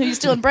bread. Who are you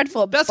stealing bread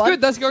for? That's bud?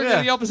 good. That's going Yeah.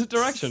 in the opposite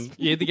direction.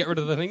 You either get rid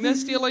of the thing they're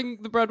stealing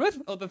the bread with,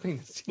 or the thing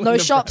they're stealing No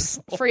the shops.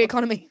 Free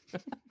economy.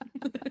 bread.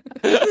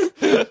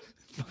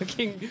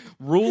 Fucking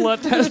ruler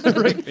test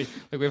Rigby.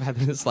 Like we've had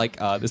this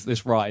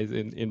this rise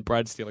in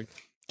bread stealing.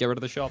 Get rid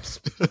of the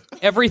shops.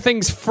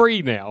 Everything's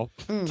free now.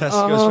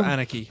 Tesco's for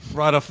anarchy,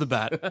 right off the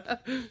bat.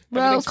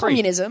 Well, Everything's free.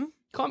 communism.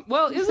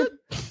 Well, is it?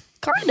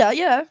 Kinda,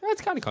 yeah.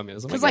 That's kind of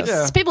communism. I Because like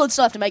guess. people would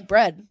still have to make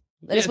bread.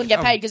 They just Yeah, wouldn't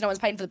get paid because no one's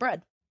paying for the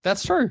bread.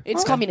 That's true.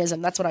 It's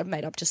communism. That's what I've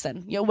made up just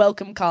then. You're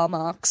welcome, Karl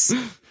Marx.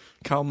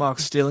 Karl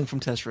Marx stealing from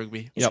Test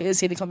Rugby. Yep. Is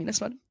he the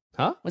communist one?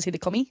 Huh? Was he the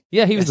commie?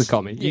 Yeah, he was the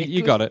commie. Yeah,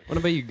 You good. got it. What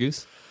about you,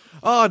 Goose?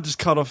 Oh, just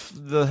cut off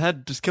the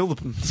head, just kill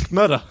them.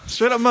 Murder.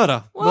 Straight up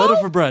murder. Murder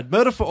for bread.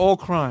 Murder for all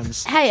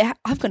crimes. Hey,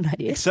 I've got an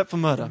idea. Except for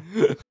murder.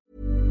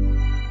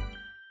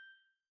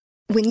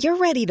 When you're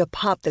ready to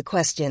pop the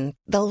question,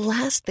 the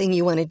last thing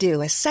you want to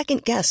do is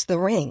second-guess the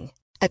ring.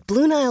 At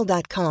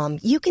BlueNile.com,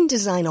 you can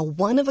design a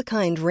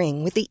one-of-a-kind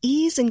ring with the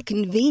ease and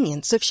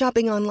convenience of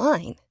shopping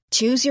online.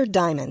 Choose your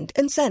diamond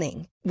and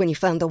setting. When you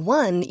find the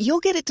one, you'll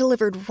get it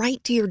delivered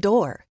right to your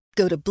door.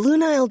 Go to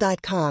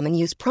BlueNile.com and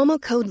use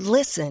promo code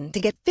LISTEN to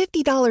get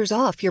 $50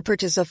 off your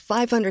purchase of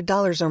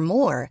 $500 or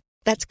more.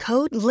 That's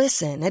code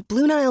LISTEN at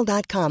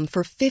BlueNile.com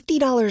for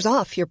 $50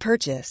 off your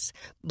purchase.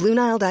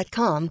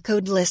 BlueNile.com,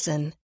 code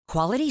LISTEN.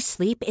 Quality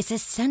sleep is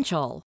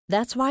essential.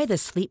 That's why the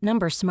Sleep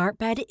Number Smart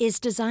Bed is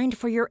designed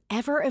for your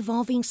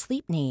ever-evolving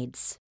sleep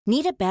needs.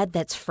 Need a bed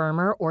that's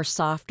firmer or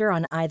softer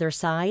on either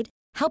side?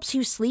 Helps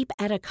you sleep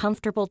at a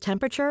comfortable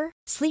temperature?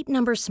 Sleep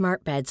Number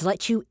Smart Beds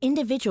let you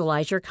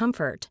individualize your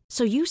comfort,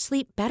 so you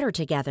sleep better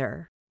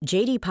together.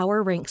 J.D.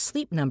 Power ranks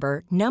Sleep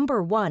Number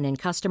number 1 in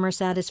customer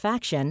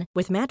satisfaction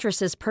with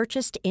mattresses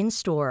purchased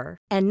in-store.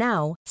 And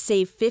now,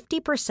 save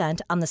 50%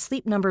 on the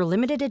Sleep Number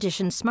Limited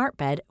Edition Smart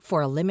Bed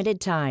for a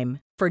limited time.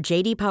 For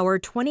J.D. Power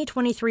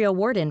 2023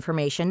 award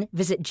information,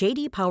 visit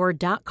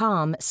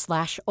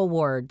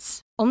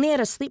jdpower.com/awards. Only at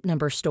a Sleep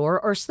Number store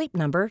or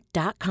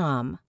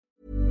sleepnumber.com.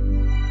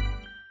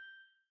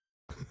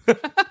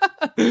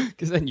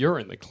 Because then you're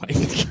in the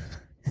clink.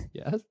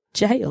 Yes.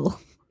 Jail.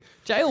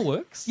 Jail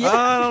works.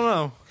 I don't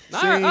know. No,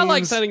 I like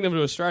Seems- sending them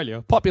to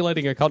Australia,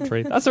 populating a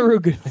country. That's a real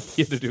good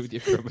idea to do with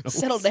your criminals.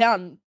 Settle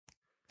down.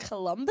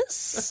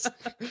 Columbus?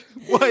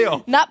 Way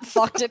off. Nope,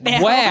 fucked it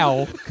now.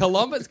 Wow,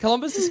 Columbus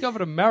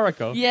discovered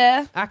America.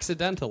 Yeah.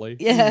 Accidentally.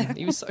 Yeah.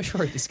 He was so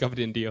sure he discovered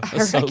India for I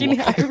so reckon,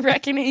 long. I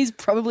reckon he's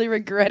probably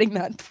regretting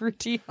that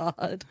pretty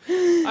hard.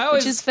 always-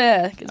 Which is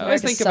fair. 'Cause I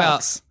always America think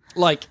sucks. about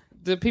like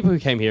the people who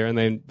came here and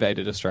they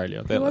invaded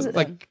Australia. They're was it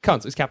like cunts.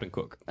 It was Captain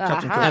Cook.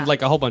 Captain Cook. And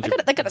like a whole bunch of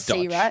They got a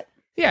C, Dutch. right?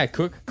 Yeah,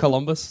 Cook,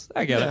 Columbus.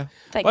 I get it.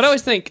 Thanks. But I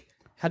always think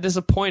how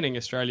disappointing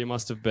Australia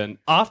must have been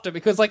after,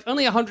 because like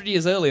only 100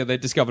 years earlier they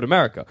discovered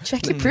America.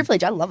 Check your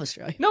privilege. I love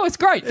Australia. No, it's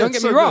great. Don't it's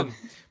get me so wrong. good.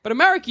 But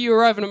America, you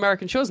arrive on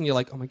American shores and you're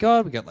like, oh my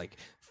God, we got like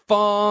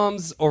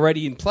farms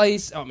already in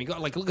place. Oh my God,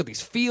 like look at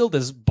this field.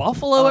 There's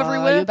buffalo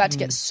everywhere. You're about to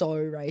get so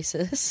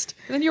racist.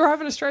 And then you arrive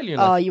in Australia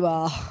and Oh, like, you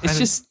are. it's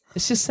just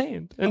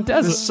sand and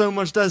There's desert. so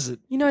much desert.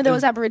 You know there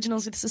was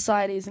Aboriginals with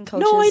societies and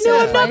cultures. No, I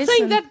know. in I'm not place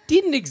saying and- that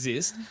didn't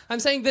exist. I'm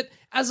saying that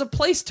as a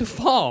place to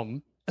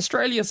farm,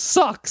 Australia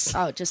sucks.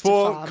 Oh, just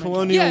For to farm.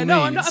 colonial Yeah,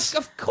 no, I'm not. needs.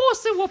 Of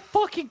course there were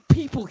fucking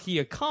people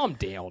here. Calm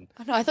down.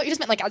 No, I thought you just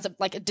meant like as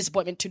a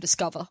disappointment to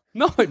discover.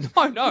 No. I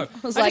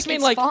was just like, mean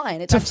it's like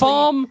fine. It's to actually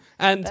farm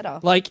and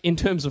better. like in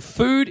terms of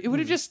food, it would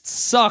have just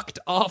sucked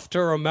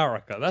after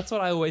America. That's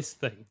what I always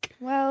think.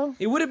 Well,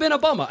 It would have been a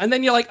bummer. And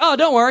then you're like, oh,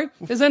 don't worry,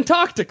 there's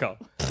Antarctica.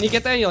 And you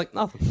get there and you're like,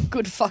 nothing.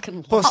 good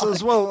fucking Plus, luck.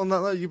 as well, on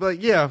that, you'd be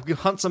like, yeah, we can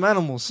hunt some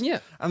animals. Yeah.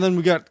 And then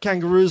we got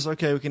kangaroos.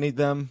 Okay, we can eat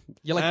them.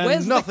 You're like, And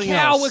where's the nothing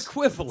cow else.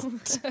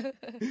 equivalent?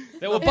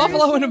 There were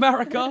buffalo in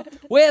America.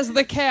 Where's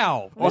the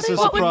cow? Also,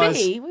 what would surprise.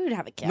 be? We would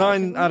have a cow.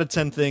 9 out of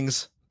 10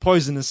 things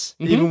poisonous,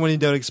 even when you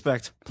don't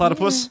expect.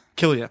 Platypus,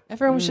 kill you.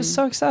 Everyone was just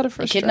so excited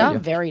for Echidna, Australia.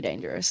 very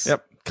dangerous.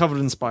 Yep, covered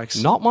in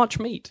spikes. Not much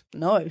meat.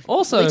 No.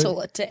 Also, Little,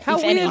 how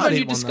if weird any. when I'd you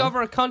eat one,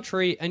 discover a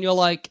country and you're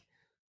like,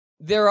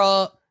 there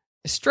are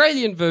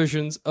Australian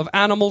versions of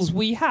animals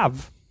we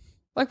have.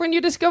 Like when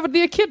you discovered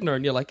the echidna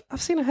and you're like,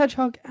 I've seen a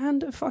hedgehog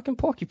and a fucking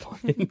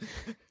porcupine.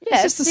 Yeah,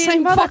 it's just the see,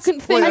 same well, that's-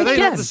 fucking thing Wait, are they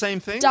again. not the same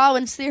thing?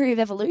 Darwin's theory of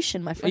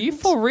evolution, my Are friend. you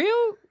for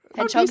real?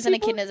 Hedgehogs and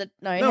people? echidnas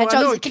I know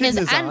hedgehogs, what echidnas,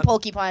 echidnas and are.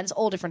 porcupines,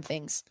 all different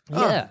things.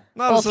 Yeah.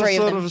 No, All I three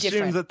of sort them of assumed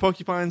different. that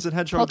porcupines and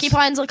hedgehogs.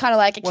 Porcupines are kind of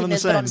like One and the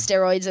echidnas, but on same.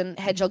 steroids, and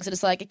hedgehogs are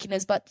just like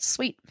echidnas, but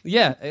sweet.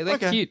 Yeah, they're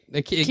Okay. cute.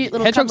 They're cute. Cute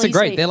little Hedgehogs are cuddly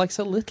great. sweet. They're like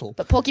so little.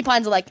 But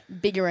porcupines are like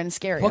bigger and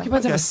scarier.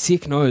 Porcupines have a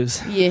sick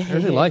nose. Yeah. I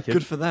really like it.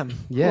 Good for them.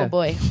 Yeah.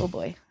 Oh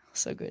boy,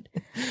 so good.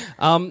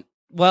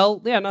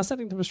 Well, yeah, no,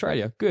 sending to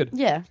Australia. Good.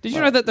 Yeah. Did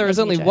you know that there is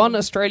making only me one joke.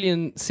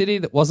 Australian city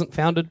that wasn't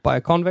founded by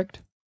a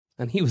convict?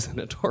 And he was a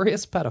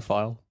notorious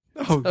pedophile.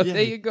 Oh, So yeah.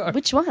 there you go.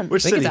 Which one?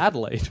 Which I think city? it's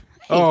Adelaide.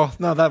 Oh,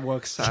 no, that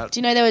works out. Do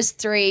you know there was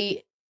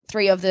three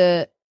of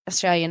the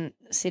Australian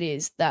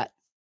cities that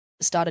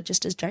started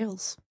just as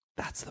jails?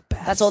 That's the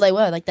best. That's all they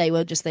were. Like they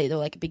were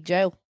like a big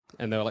jail.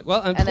 And they were like,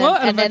 well, and, And then- well,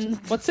 and imagine-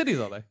 then- what cities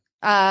are they?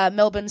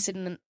 Melbourne,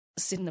 Sydenham,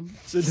 Sydenham.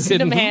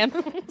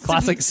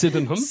 Classic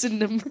Sydenham.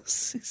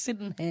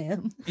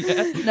 Sydenham.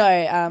 Yeah. No,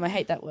 I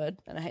hate that word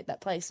and I hate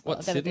that place. What,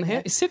 I've never been Sydenham?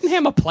 there. Is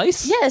Sydenham a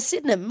place? Yeah,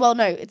 Sydenham. Well,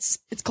 no, it's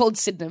called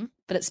Sydenham,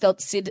 but it's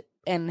spelled Sid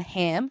and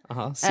Ham.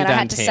 Uh-huh. And I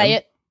had to say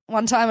it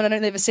one time, and I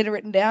don't leave a Sid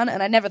written down,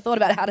 and I never thought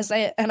about how to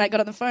say it. And I got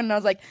on the phone, and I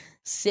was like,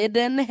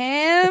 Sydenham,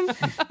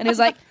 and he was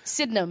like,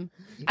 Sydenham,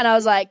 and I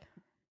was like,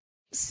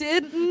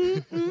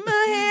 Sydenham.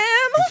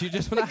 Did you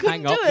just want to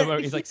hang couldn't up do the it.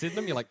 moment he's like,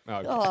 Sydenham? You're like, oh,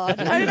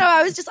 okay. Oh, no,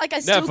 I was just like, I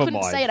still Never couldn't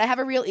mind. say it. I have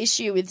a real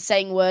issue with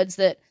saying words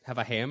that, Have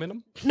a ham in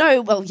them?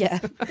 no, well, yeah.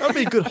 That would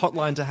be a good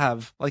hotline to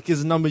have. Like,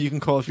 there's a number you can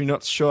call if you're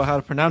not sure how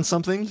to pronounce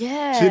something.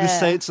 Yeah. So you just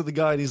say it to the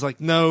guy, and he's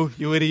like, "No,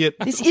 you idiot."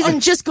 This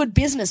isn't just good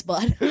business,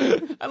 bud.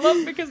 I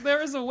love because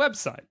there is a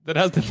website that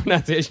has the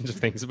pronunciations of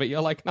things, but you're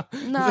like, no,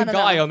 there's a no,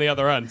 guy no. on the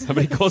other end.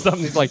 Somebody calls up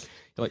and he's like,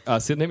 you're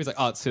like, Sydenham? He's like,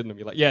 oh, it's Sydenham.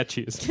 You're like, yeah,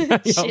 cheers.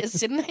 Shit,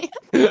 Sydenham.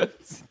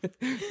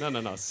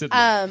 No,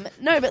 Sydenham.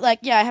 No, but like,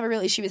 yeah, I have a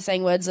real issue with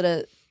saying words that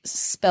are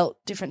spelt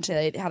different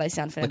to how they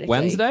sound Like phonetically.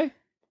 Wednesday?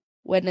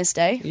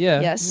 Wednesday.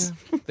 Yeah. Yes.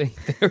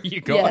 There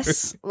you go.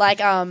 Yes. Like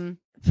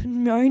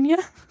pneumonia.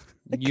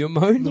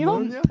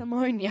 Pneumonia?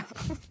 Pneumonia.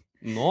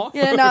 No?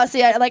 Yeah, no,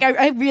 see,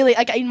 I really,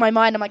 like, in my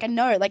mind, I'm like, I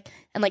know, like,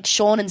 and like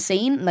Sean and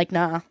Scene, like,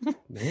 nah.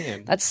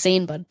 Man. That's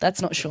Scene, bud.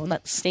 That's not Sean,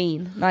 that's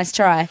Scene. Nice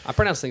try. I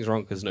pronounce things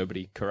wrong because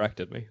nobody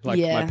corrected me. Like,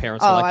 Yeah. my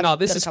parents Oh, are like, I've no,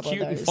 this got a is couple of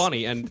cute and those.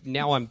 funny, and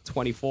now I'm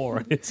 24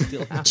 and it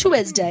still happens.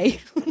 Tuesday.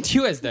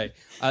 Tuesday.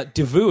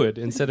 Devoured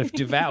instead of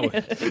devoured.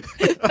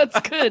 That's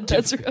good.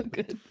 That's real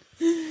good.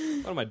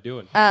 What am I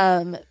doing?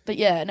 But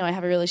yeah, no, I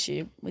have a real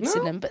issue with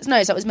Sydenham. But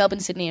no, so it was Melbourne,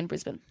 Sydney, and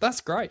Brisbane.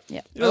 That's great.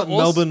 Yeah. You know that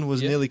Melbourne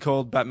was nearly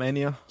called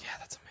Batmania. Yeah,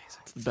 that's amazing.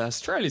 It's the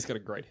best. Australia's got a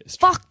great history.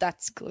 Fuck,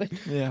 that's good.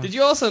 Yeah. Did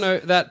you also know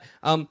that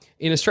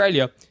in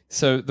Australia,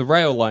 so the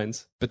rail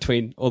lines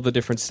between all the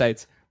different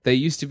states, they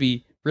used to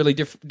be really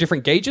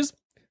different gauges?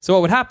 So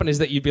what would happen is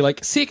that you'd be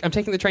like, sick, I'm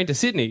taking the train to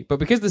Sydney. But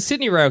because the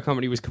Sydney Rail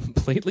Company was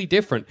completely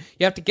different,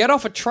 you have to get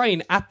off a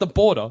train at the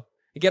border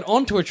and get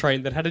onto a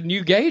train that had a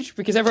new gauge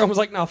because everyone was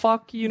like, no,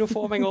 fuck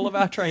uniforming all of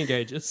our train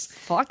gauges.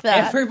 Fuck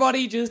that.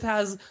 Everybody just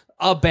has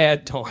a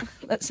bad time.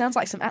 That sounds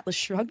like some Atlas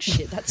Shrugged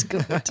shit. That's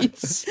good.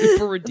 It's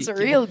super ridiculous. It's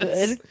real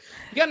good.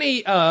 You got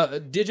any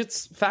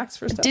digits facts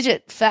for us? Tess?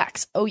 Digit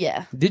facts. Oh,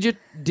 yeah.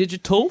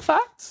 Digital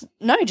facts?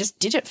 No, just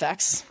digit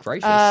facts.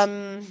 Gracious.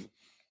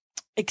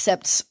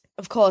 Except,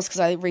 of course, because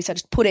I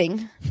researched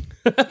pudding.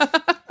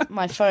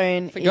 My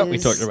phone Forgot is... we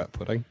talked about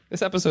pudding.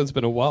 This episode's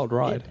been a wild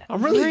ride.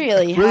 I'm really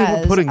really want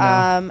has. pudding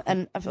now.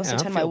 And I've also Yeah,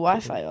 I turned my feel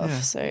Wi-Fi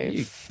off, so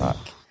You fuck.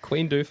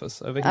 Queen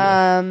doofus over here.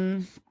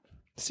 Um,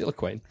 Still a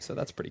queen, so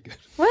that's pretty good.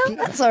 well,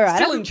 that's all right.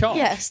 Still in charge.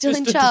 Yeah, still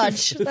Just in a charge.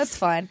 doofus. That's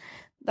fine.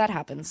 That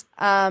happens.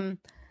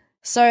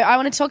 So I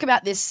want to talk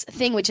about this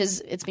thing, which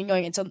is it's on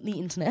the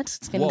internet.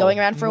 It's been Whoa. going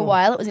around for a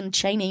while. It was in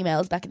chain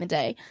emails back in the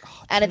day,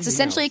 and it's chain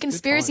essentially a emails. Good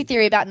conspiracy find.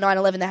 theory about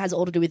 9/11 that has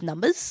all to do with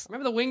numbers.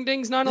 Remember the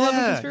Wingdings 9/11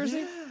 Yeah,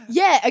 conspiracy?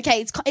 Yeah,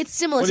 okay, it's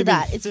similar What to do you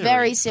mean that. It's theory?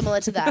 very similar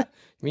to that.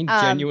 I mean,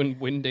 genuine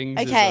Wingdings.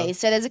 is Okay,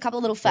 so there's a couple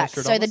of little facts.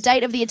 So the Nostradamus?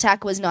 date of the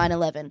attack was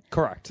 9/11.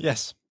 correct.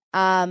 Yes.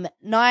 9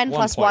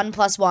 plus point. 1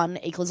 plus 1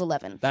 equals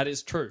 11. That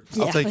is true.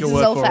 I'll take this your is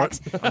word all for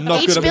facts. it. I'm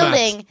not Each good at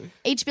maths.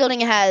 each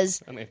building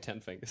has I only have 10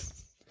 fingers.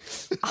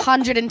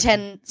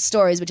 110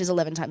 stories, which is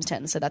 11 times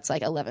 10. So that's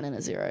like 11 and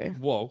a 0.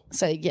 Whoa.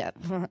 So yeah,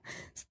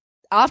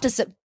 after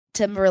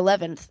September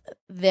 11th,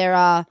 there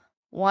are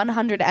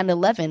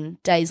 111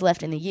 days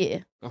left in the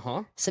year.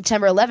 Uh-huh.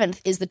 September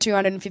 11th is the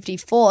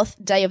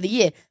 254th day of the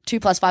year. 2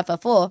 plus 5 plus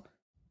 4.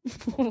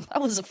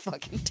 That was a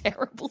fucking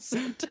terrible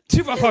sentence.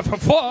 2 5 5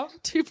 5 4.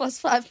 2 plus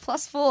 5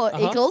 plus 4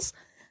 equals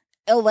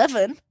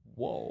 11.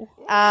 Whoa.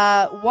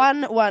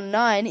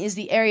 119 is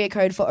the area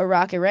code for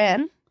Iraq,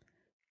 Iran.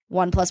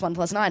 1 plus 1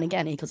 plus 9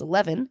 again equals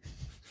 11.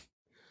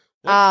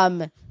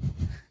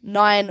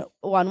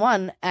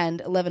 911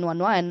 and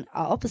 1119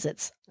 are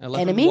opposites. 1119?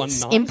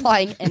 Enemies,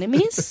 implying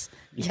enemies.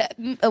 Yeah,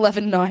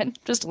 11-9,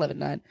 just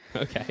 11-9.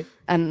 Okay.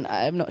 And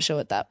I'm not sure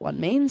what that one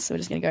means, so we're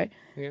just going to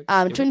Yeah,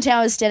 go. Twin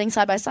Towers standing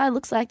side by side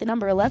looks like the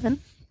number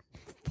 11.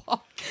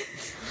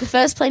 The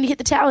first plane to hit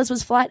the towers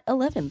was Flight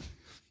 11.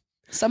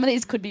 Some of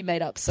these could be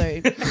made up, so...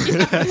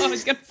 I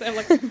was going to say,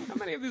 like, how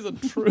many of these are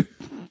true?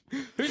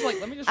 Who's like,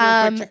 let me just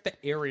real quick check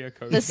the area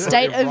code. The for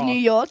state of Iraq. New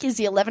York is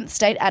the 11th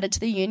state added to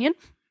the Union.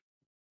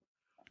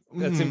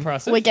 That's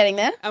impressive. We're getting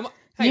there. Hang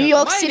New on,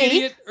 York am I an City.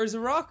 idiot, or is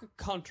Iraq a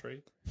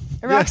country?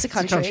 Iraq's Yes, a it's a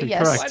country, country,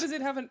 yes. correct. Why does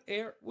it have an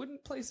air?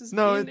 Wouldn't places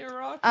No, in it-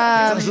 Iraq? It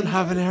doesn't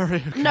have an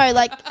area. No,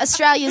 like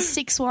Australia's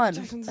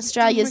 6-1.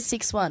 Australia's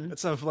 6-1.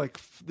 It's like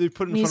they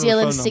put it in New front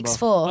Zealand's of a phone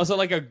 6-4. Also,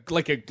 like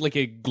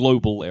a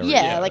global area.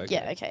 Yeah,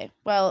 okay. okay.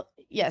 Well,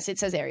 yes, it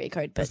says area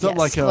code, but It's not yes,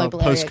 like a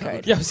global area postcode.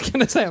 code. Yeah, I was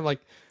gonna say. I'm like,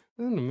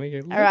 I don't know, make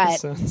it All right.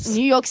 sense.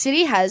 New York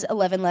City has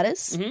 11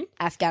 letters. Mhm.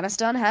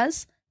 Afghanistan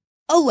has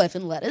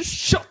 11 letters.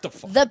 Shut the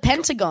fuck. The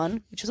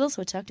Pentagon, which was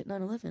also attacked at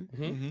 9/11,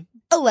 Mm-hmm.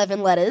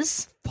 11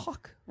 letters.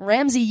 Fuck.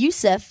 Ramzi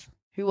Youssef,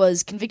 who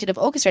was convicted of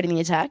orchestrating the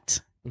attack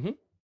Mhm.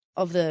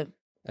 of the...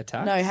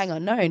 Attack. No, hang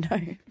on. No.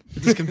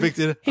 Just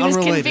convicted. He was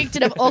unrelated.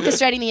 convicted of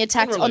orchestrating the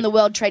attacks on Unrelated. the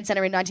World Trade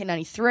Center in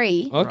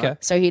 1993. Okay.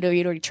 So he'd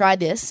already tried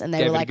this, and they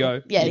Gave were it a like,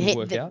 go. "Yeah, Didn't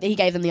work out. he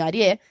gave them the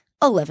idea."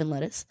 11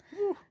 letters.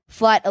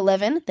 Flight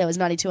 11, there was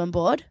 92 on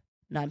board.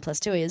 9 plus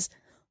 2 is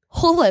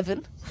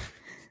 11.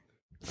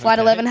 Flight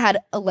Okay. 11 had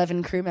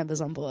 11 crew members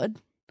on board,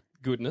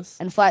 Goodness.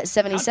 and Flight How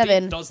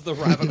 77. deep does the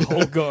rabbit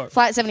hole go?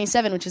 Flight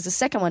 77, which was the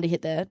second one to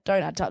hit there,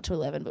 don't add up to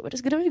 11, but we're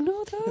just going to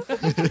ignore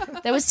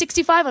that. There was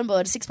 65 on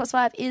board. 6 plus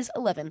 5 is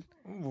 11.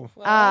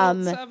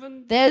 Well,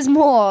 7. There's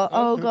more.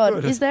 Oh, God.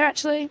 good. Is there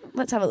actually?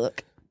 Let's have a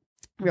look.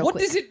 Real What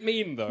quick. does it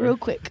mean though? Real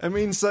quick. It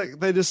means like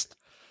they just.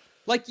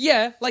 Like,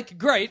 yeah, like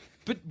great,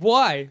 but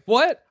why?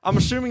 What? I'm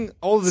assuming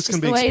all of this It's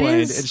can just be the way it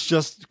explained. is. It's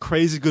just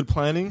crazy good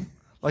planning.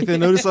 Like they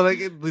noticed that like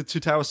the two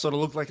towers sort of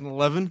look like an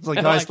 11. It's like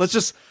guys, Like- let's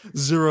just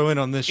zero in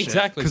on this shit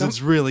Exactly. because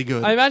it's really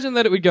good. I imagine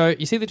that it would go,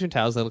 you see the Twin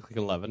Towers, they look like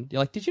 11. You're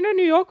like, did you know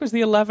New York was the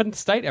 11th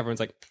state?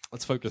 Everyone's like,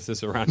 let's focus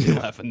this around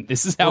 11.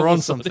 This is how We're we'll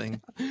on sort it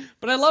something. out.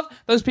 But I love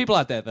those people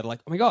out there that are like,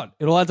 oh my God,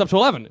 it all adds up to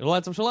 11. It all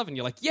adds up to 11.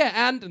 You're like,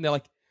 yeah, and they're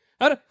like,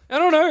 I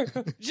don't know.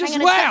 Just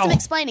Hang on, wow. it's got some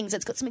explainings.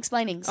 It's got some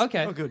explainings.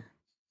 Okay. Oh, good.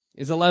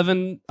 Is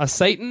 11 a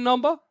Satan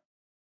number?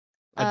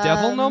 A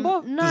devil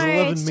number? No, Does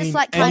 11 it's mean just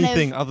like kind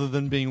anything of... other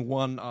than being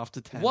 1 after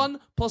 10? 1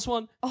 plus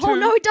 1. Oh, 2.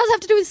 no, it does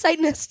have to do with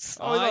Satanists.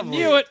 I lovely.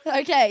 knew it.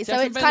 Okay, so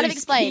Jackson it's kind of Bailey's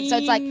explained. So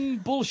it's like keen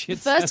bullshit.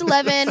 the first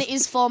 11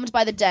 is formed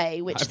by the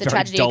day, which A the very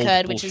tragedy dull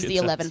occurred, which is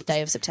bullshit the sentence. 11th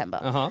day of September.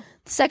 Uh-huh.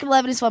 The second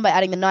 11 is formed by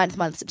adding the 9th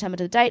month, September,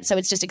 to the date. So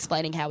it's just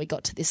explaining how we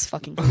got to this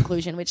fucking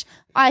conclusion, which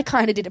I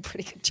kind of did a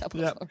pretty good job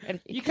Yep. of already.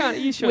 You can't,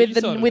 you should, with you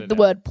the sorted with it the out.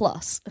 word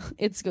plus.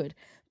 It's good.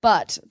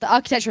 But the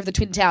architecture of the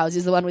Twin Towers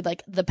is the one with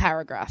like the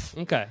paragraph.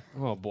 Okay.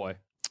 Oh boy.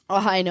 Oh,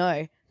 I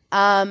know.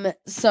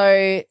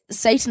 So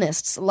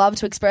Satanists love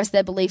to express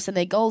their beliefs and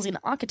their goals in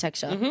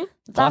architecture.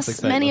 Thus,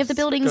 Classic many of the Satanists.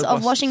 buildings of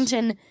Ghostbusters.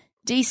 Washington,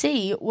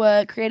 D.C.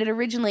 were created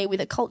originally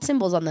with occult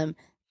symbols on them.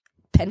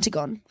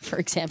 Pentagon, for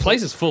example.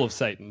 Place is full of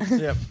Satan.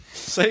 Yep.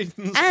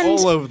 Satan's And-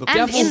 all over the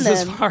and place. in Devils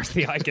as them- far as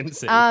the eye can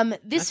see. This That's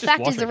just fact is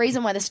the Washington.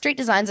 reason why the street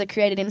designs are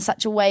created in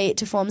such a way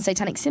to form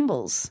satanic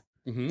symbols.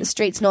 The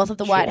streets north of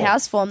the White Sure.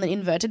 House form the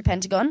inverted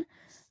pentagon.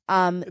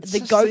 It The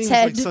just goat's seems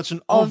head like such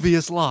an of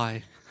obvious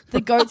lie. the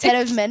goat's head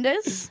of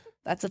Mendes.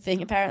 That's a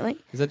thing, apparently.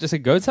 Is that just a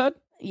goat's head?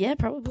 Yeah,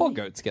 probably. Poor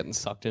goat's getting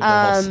sucked into the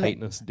whole Um,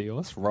 Satanist deal.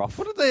 That's rough.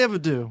 What did they ever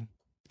do?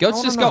 Goats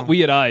I just wanna got know.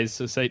 weird eyes,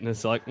 so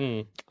Satanists are like,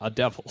 a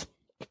devil.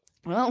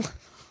 Well,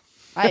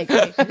 I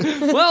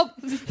agree. Well,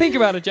 think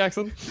about it,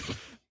 Jackson.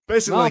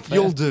 Basically, Not like, fair.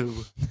 you'll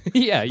do.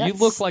 Yeah, you That's-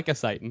 look like a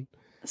Satan.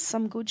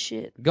 Some good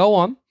shit. Go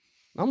on.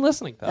 I'm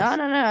listening. Paz.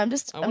 No. I'm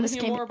just. I I'm want just to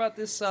hear keeping- more about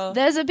this.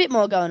 There's a bit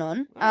more going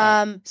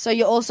on. So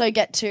you also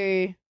get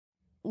to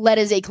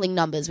letters equaling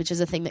numbers, which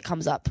is a thing that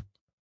comes up.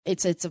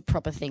 It's a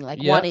proper thing.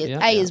 Like Yeah, one is, yeah,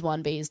 A yeah. is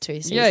 1, B is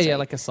 2, C yeah, is 3, yeah,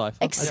 like a cipher.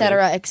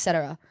 etc.,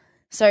 etc.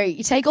 So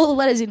you take all the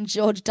letters in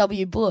George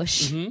W.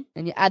 Bush Mhm.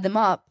 and you add them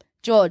up.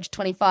 George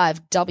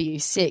 25, W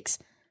 6.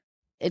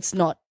 It's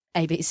not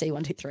A B C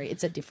 1 2 3.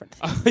 It's a different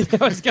thing.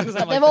 I was going to say,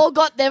 like, They've all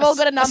got a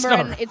that's number not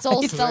and it's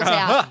all spelled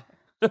out.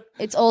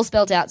 It's all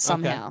spelled out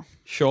somehow.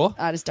 Sure.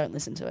 I just don't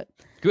listen to it.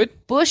 Good.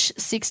 Bush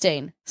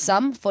 16.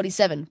 Sum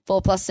 47.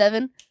 4 plus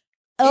 7.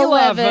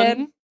 11.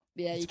 11.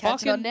 Yeah, you It's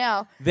catch it on fucking-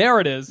 now. There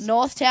it is.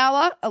 North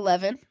Tower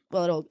 11.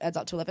 Well, it all adds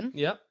up to 11.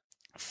 Yep.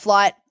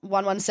 Flight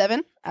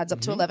 117 adds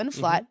up to 11.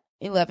 Flight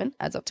 11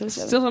 adds up to a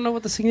 7. Still don't know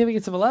what the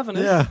significance of 11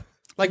 is. Yeah.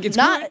 Like, it's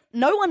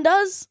No one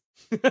does.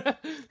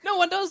 no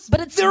one does.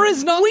 But it's there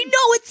is none. We know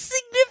it's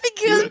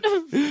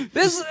significant.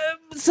 There's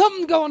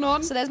something going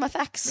on. So there's my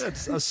facts.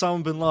 It's,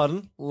 Osama bin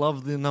Laden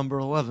loved the number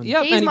 11.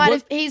 Yeah, He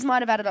might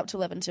have added up to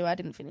 11 too. I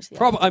didn't finish the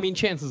Probably. I mean,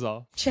 chances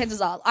are.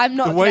 Chances are. I'm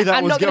not The way that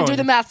I'm was not going to do going.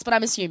 the maths, but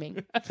I'm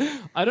assuming.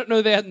 I don't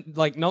know their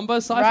like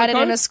number cipher Write it in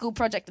code. a school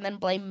project and then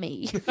blame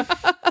me.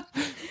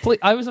 Please,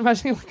 I was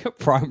imagining like a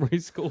primary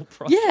school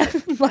project.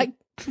 Yeah, like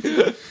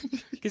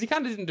Because you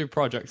kind of didn't do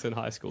projects in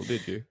high school,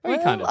 did you? Or you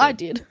well, kind of I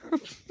did.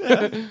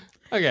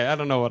 Okay, I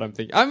don't know what I'm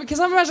thinking. Because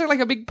I'm imagining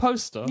like a big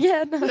poster.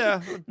 Yeah, no.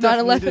 Yeah,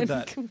 definitely 9/11 did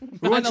that.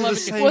 We went to the 9/11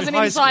 same was an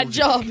high inside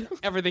school. job.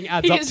 Everything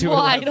adds up Here's to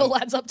why 11. it all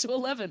adds up to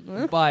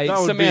 11. By That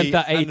would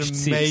Samantha be an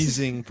H.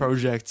 amazing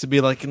project to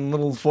be like a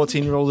little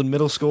 14-year-old in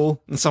middle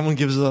school and someone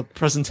gives a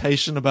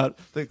presentation about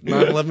the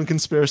 9/11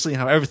 conspiracy and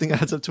how everything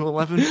adds up to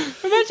 11.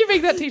 Imagine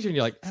being that teacher and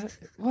you're like,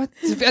 what?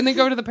 And then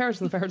go to the parents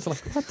and the parents are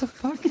like, what the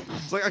fuck?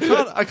 It's like,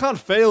 I can't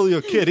fail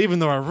your kid even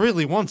though I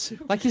really want to.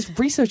 Like, his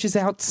research is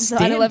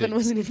outstanding. 9/11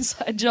 was an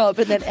inside job,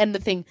 and then end the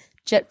thing.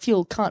 Jet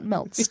fuel can't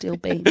melt steel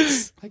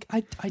beams. Like,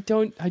 I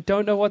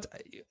don't know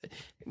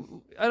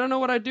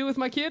what I'd do with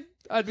my kid.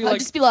 I'd I'd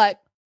just be like,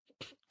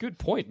 good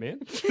point, man.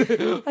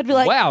 I'd be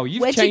like, wow,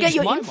 you've where'd you get changed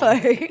your my info?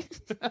 mind.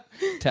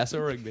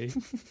 Tessa Rigby,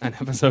 an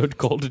episode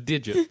called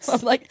Digits.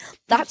 I'm like,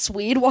 that's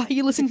weird. Why are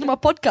you listening to my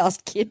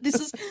podcast, kid? This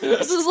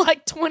is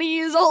like 20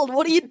 years old.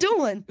 What are you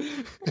doing?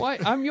 Why?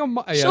 I'm your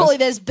mom. Surely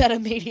there's better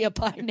media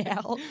by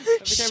now.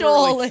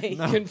 Surely.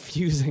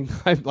 Confusing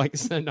like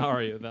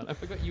scenario that I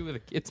forgot you were the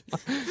kid's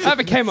mom. That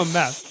became a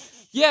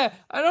mess. Yeah,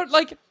 I don't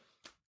like.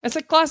 It's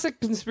a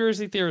classic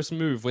conspiracy theorist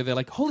move where they're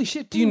like, "Holy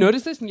shit, do you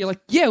notice this?" And you're like,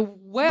 "Yeah,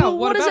 wow, But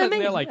what does about that it?" mean?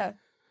 And they're like,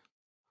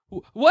 Yeah.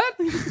 "What?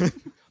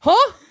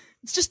 Huh?"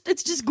 It's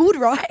just good,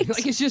 right?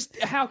 Like, it's just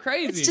how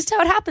crazy. It's just how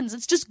it happens.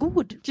 It's just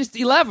good. just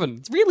 11.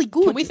 It's really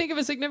good. Can we think of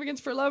a significance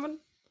for 11?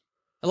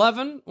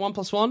 11, 1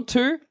 + 1,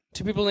 2.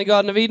 Two people in the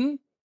Garden of Eden.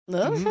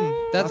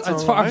 That's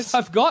as far as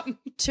I've gotten.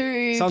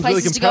 Two Sounds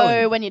places really to go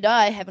compelling. when you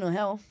die, heaven or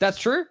hell. That's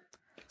true.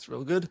 It's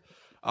real good.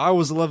 I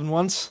was 11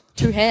 once.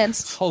 2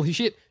 hands. Holy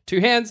shit. 2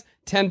 hands,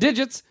 10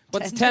 digits.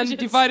 What's 10 10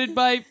 digits. divided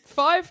by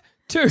 5?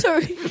 2. 2.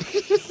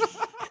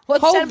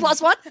 What's Holy- 10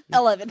 plus 1?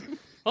 11.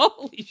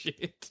 Holy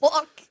shit.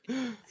 Fuck.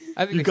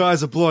 I think You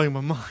guys are blowing my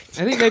mind.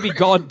 I think maybe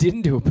God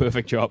didn't do a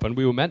perfect job and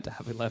we were meant to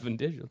have 11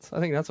 digits. I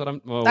think that's what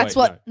I'm... Oh, That's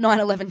wait, what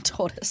 9/11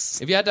 taught us.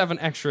 no. If you had to have an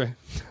extra...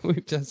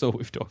 That's all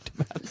we've talked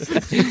about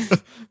today.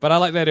 But I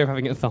like the idea of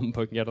having a thumb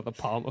poking out of the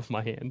palm of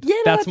my hand. Yeah,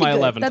 no, that's that'd be my good.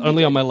 11. That'd be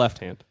Only good. on my left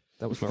hand.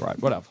 That was my right.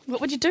 Whatever. What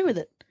would you do with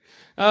it?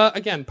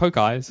 Again, poke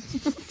eyes.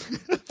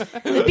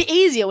 It'd be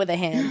easier with a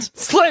hand.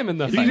 Slam in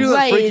the You face. can do that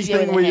Way freaky easier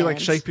thing with where a you like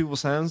hand. shake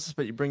people's hands,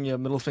 but you bring your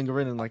middle finger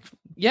in and like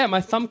Yeah,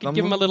 my thumb could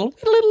give him a little...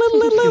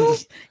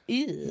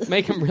 Ew.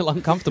 Make him real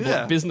uncomfortable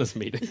Yeah. at business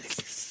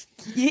meetings.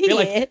 Yeah. Be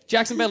like,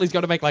 Jackson Bailey's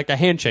got to make like a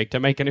handshake to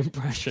make an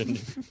impression.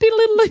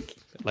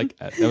 Like,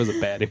 that was a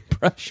bad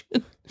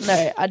impression.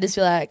 No, I'd just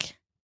be like,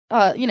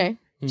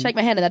 shake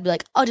my hand, and they'd be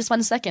like, oh, just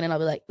 1 second. And I'll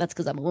be like, that's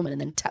because I'm a woman.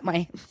 And then tap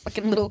my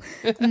fucking little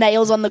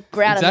nails on the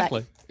ground.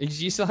 Exactly. And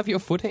Do you still have your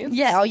foot hands?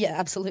 yeah, oh yeah,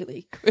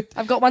 absolutely.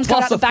 I've got ones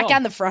coming Plus out the a back thumb.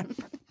 and the front.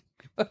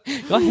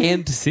 Your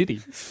hand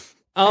city.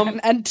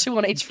 And 2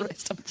 on each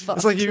wrist. I'm fucked.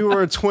 it's like if you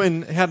were a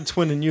twin, had a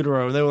twin in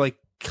utero, and they were like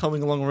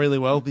coming along really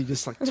well, but you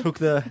just like took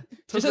their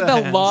Just at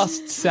the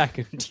last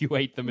second you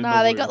ate them in the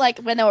No, they womb. got like,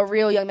 when they were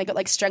real young, they got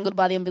like strangled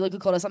by the umbilical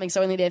cord or something,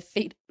 so only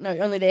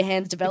their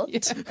hands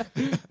developed.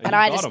 And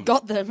I just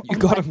got them You on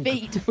got my them.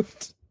 feet. They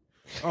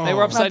were And I'd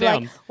upside be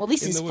down. like, well,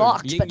 this in is the womb.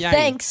 fucked, Yin but yang.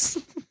 thanks.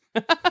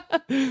 Is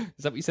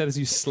that what you said as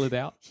you slid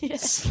out? Yeah.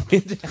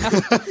 Slid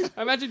out?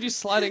 I imagine you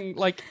sliding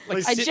like Like,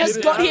 I Sit just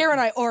it got out. here and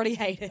I already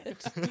hate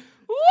it.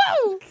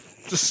 Woo!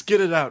 Just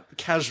skid it out,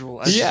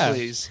 casual as yeah. you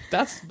please.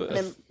 That's And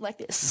then like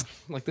this.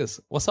 like this.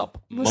 What's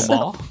up, What's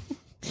mama?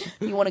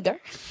 You want to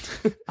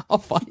go? I'll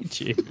find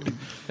you.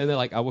 And they're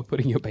like, "Oh, we're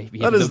putting your baby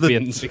That in is the the-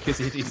 bins because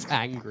it is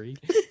angry."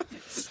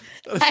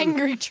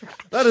 Angry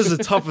trap. That is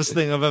the toughest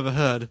thing I've ever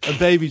heard. A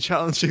baby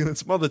challenging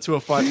its mother to a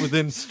fight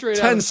within Straight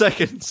 10 out.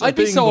 seconds. of I'd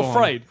be being so born.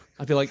 afraid.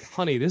 I'd be like,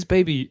 "Honey, this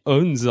baby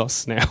owns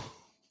us now."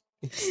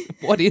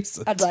 What is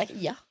it? I'd be like,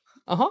 yeah.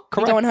 Correct.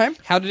 going home?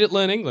 How did it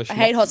learn English? I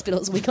hate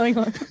hospitals. We're going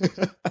home.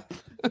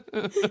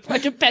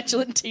 Like a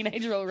petulant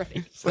teenager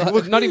already.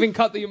 Not even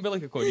cut the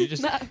umbilical cord. You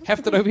just No.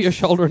 heft it over your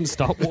shoulder and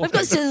stop walking. We've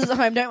got scissors at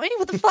home, don't we?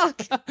 What the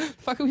fuck?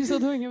 fuck are we still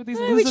doing here with these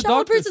We lizard shovel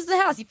doctors? bruises to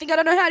the house. You think I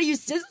don't know how to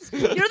use scissors? You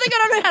don't think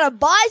I don't know how to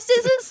buy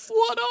scissors?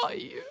 What are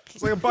you?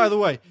 It's like, by the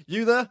way,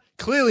 you there?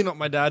 Clearly not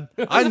my dad.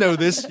 I know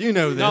this. You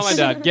know this. No, my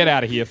dad. Get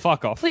out of here.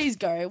 Fuck off. Please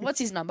go. What's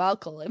his number? I'll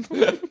call him.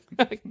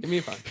 Give me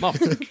your phone. Mom.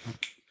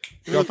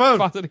 Give me a phone.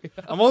 Pass it here.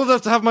 I'm old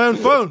enough to have my own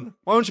phone.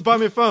 Why don't you buy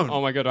me a phone?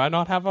 Oh my god, do I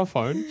not have a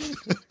phone?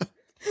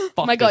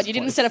 Oh my god, you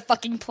didn't set a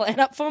fucking plan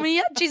up for me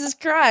yet? Jesus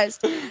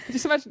Christ.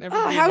 Just imagine Oh,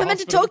 everybody. how in am I the meant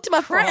to hospital talk to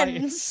my crying.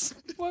 friends?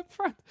 What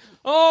friend?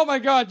 Oh my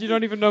god, you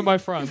don't even know my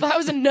friend. If I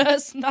was a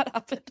nurse and that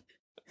happened,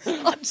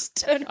 I'd just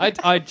turn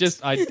around. I'd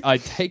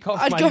take off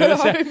I'd my go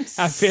nurse home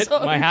outfit, so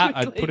my hat,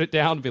 I'd quickly. put it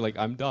down and be like,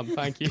 I'm done,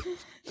 thank you.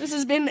 This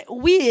has been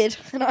weird,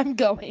 and I'm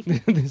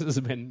going. This has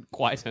been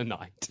quite a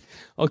night.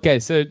 Okay,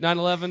 so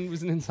 9/11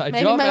 was an inside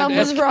Maybe job. my mum and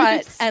was Ed-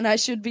 right, and I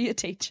should be a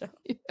teacher.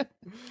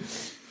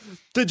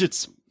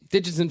 Digits.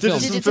 Digits and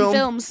Digits films. Digits film. and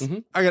films. Mm-hmm.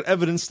 I got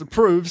evidence that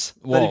proves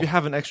that Whoa. if you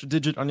have an extra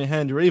digit on your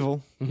hand, you're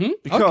evil. Mm-hmm.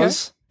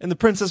 Because in The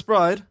Princess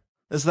Bride,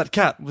 there's that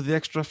cat with the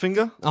extra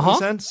finger on his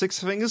hand, 6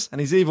 fingers, and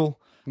he's evil.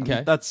 Okay.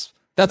 And that's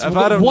That's if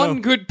I don't one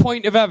know- good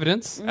point of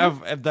evidence.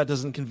 if that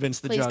doesn't convince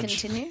the Please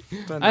judge. continue.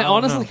 then I don't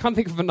honestly know. can't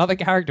think of another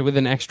character with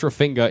an extra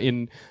finger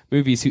in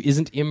movies who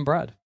isn't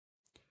inbred.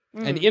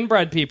 And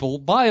inbred people,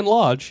 by and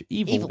large,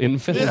 evil in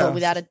film. Yeah. Evil,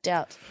 without a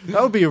doubt.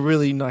 That would be a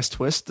really nice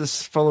twist.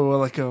 This follow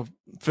like a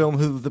film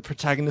who the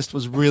protagonist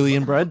was really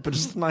inbred, but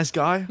just a nice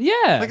guy. Yeah.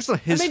 Like, it's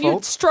not his I mean, fault.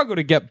 you'd struggle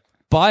to get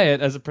by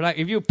it as a product.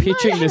 If you're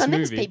pitching Hang this on,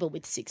 movie. there's people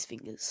with 6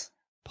 fingers.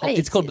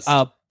 It's called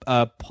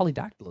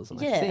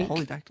polydactylism, I Yeah. think.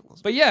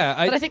 Polydactylism. But yeah,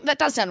 But I think that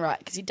does sound right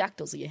because your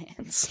dactyls are your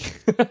hands.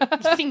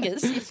 Your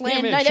fingers, your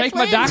flange. man, No, they're shake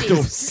my phalanges.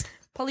 dactyls.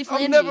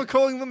 Polyphalange. I'm never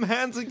calling them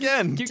hands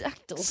again.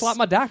 Dactyls. slap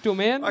my dactyl,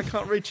 man. I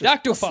can't reach it.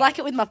 Dactyl Slack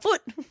it with my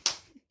foot.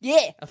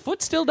 Yeah. A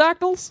foot still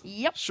dactyls?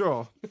 Yep.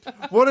 Sure.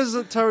 What is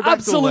a pterodactyl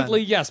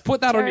Absolutely, then? yes.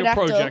 Put that on your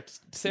Pterodactyl. project,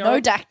 Sarah. No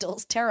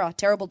dactyls.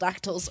 Terrible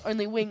dactyls.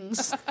 Only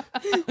wings.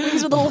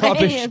 Wings with little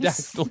Rubbish hands.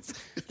 dactyls.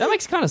 That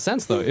makes kind of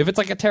sense though. If it's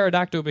like a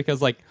pterodactyl,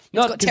 because like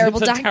not got 'cause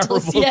terrible it's a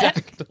dactyls, terrible yeah.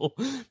 dactyl,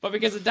 but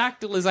because a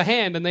dactyl is a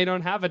hand and they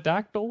don't have a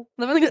dactyl.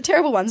 They've only got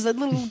terrible ones. The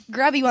little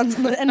grabby ones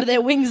on the end of their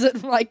wings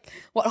that like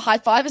high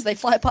five as they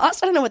fly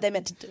past. I don't know what they're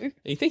meant to do.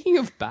 Are you thinking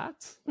of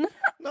bats?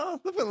 No,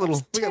 they've got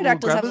little. We got little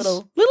Pterodactyls have grabbers.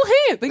 little.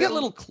 Hand. They got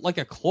little like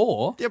a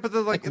claw. Yeah, but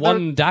they're like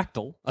One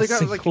dactyl. They a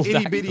got like single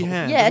itty bitty dactyl.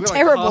 hands. Yeah, They've got,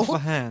 terrible. Like half a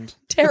hand.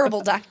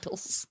 Terrible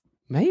dactyls.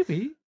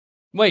 Maybe.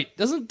 Wait,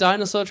 doesn't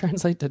dinosaur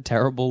translate to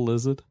terrible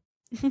lizard?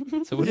 So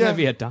wouldn't Yeah. that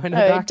be a dino?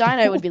 No,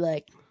 dino would be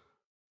like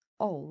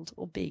old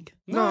or big.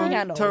 No, Big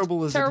and old. terrible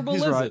lizard. Terrible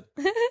He's lizard. right.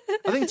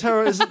 I think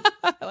Terra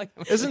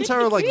isn't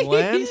Terra like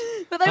land?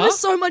 But they Huh? were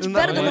so much Isn't that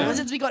better than the land?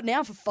 lizards we got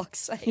now, for fuck's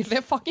sake.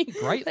 They're fucking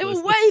great. They were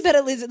lizards. way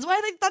better lizards. Why?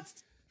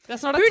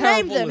 That's not a Who terrible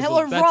named them? lizard.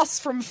 Hello, That's- Ross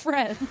from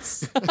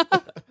Friends.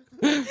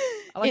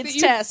 I like It's that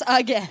you- Tess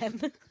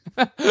again.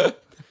 I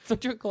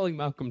thought you were calling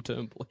Malcolm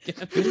Turnbull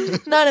again.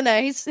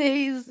 No. He's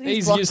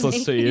He's blocked useless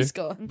me. to you. He's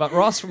gone. But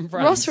Ross from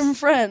Friends. Ross from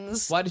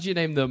Friends. Why did you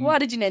name them? Why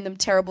did you name them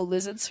terrible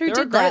lizards? Who They're a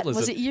did great that? lizard.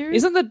 Was it you?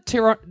 Isn't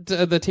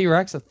the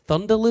T-Rex a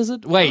thunder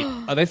lizard? Wait,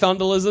 are they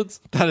thunder lizards?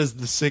 That is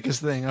the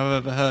sickest thing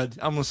I've ever heard.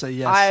 I'm gonna say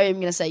yes. I'm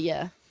gonna say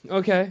yeah.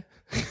 Okay.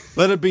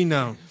 Let it be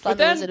known. Thunder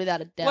then- lizard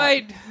without a doubt.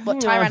 wait,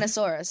 What, hang on.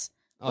 Tyrannosaurus?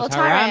 Oh, Well,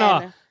 Tyranna.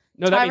 Tyran.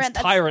 No, that means Tyrant,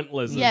 that's- tyrant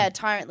lizard. Yeah,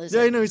 tyrant lizard.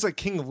 Yeah, you know he's like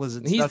king of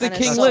lizards. He's That's-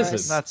 the king Tyrannosaurus.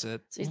 lizard. That's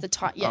it. So he's the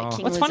king What's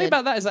lizard. funny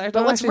about that is I But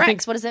don't what's actually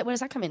Rex? think Where does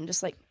that come in?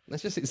 Just like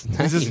that's just his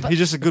He's name.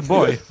 just a good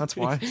boy. That's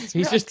why.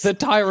 He's just the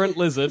tyrant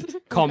lizard,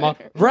 comma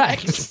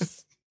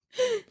Rex.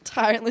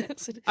 tyrant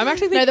lizard. I'm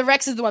actually No, thinking. the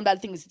Rex is the one bad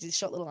thing. Is his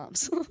short little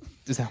arms.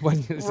 Is that what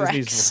this Rex.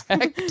 is?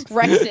 Rex.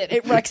 Rex it.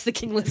 It Rex the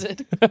king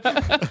lizard.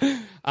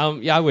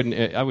 Yeah, I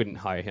wouldn't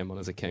hire him on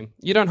as a king.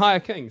 You don't hire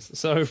kings,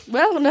 so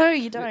Well, no,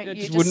 you don't. it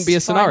You just wouldn't be a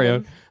find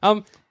scenario.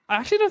 them. I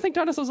actually don't think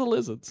dinosaurs are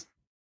lizards.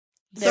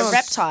 They're No.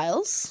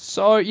 reptiles.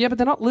 So yeah, but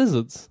they're not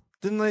lizards.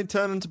 Didn't they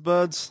turn into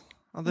birds?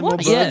 Are they more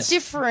What's birds? the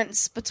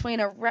difference between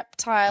a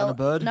reptile And a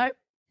bird? Nope.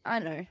 I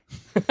know.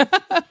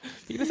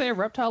 You gonna say a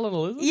reptile and a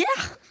lizard?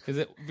 Yeah. Is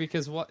it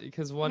because what?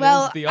 Because one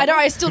Well, is the I other. don't.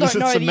 I still Is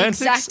don't it know the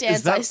semantics? exact Is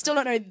answer. that- I still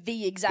don't know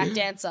the exact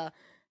answer.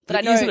 But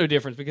I There is know. no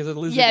difference because a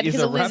lizard. Yeah, is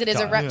because a a lizard is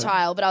a reptile.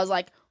 reptile. But I was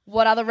like,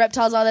 what other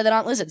reptiles are there that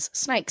aren't lizards?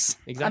 Snakes.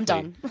 Exactly.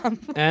 I'm done.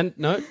 And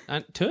no,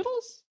 and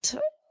turtles.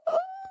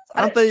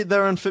 Aren't they?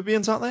 They're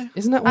amphibians, aren't they?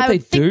 Isn't that what I they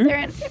would think do? they're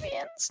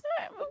amphibians.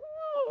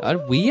 No. Are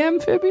we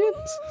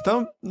amphibians?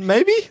 Don't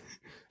maybe?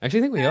 I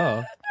actually think we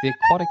are. The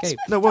aquatic ape.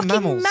 No, we're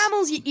Fucking mammals.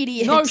 mammals, you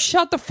idiot. No,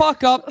 shut the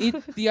fuck up.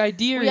 The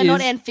idea We is are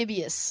not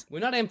amphibious. we're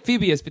not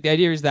amphibious, but the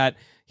idea is that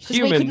Because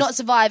humans we could not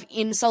survive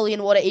solely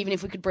in water even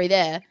if we could breathe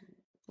air.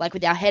 Like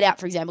with our head out,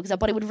 for example, because our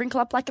body would wrinkle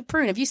up like a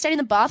prune. Have you stayed in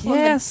the bath for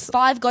longer than Yes.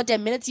 5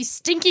 goddamn minutes, you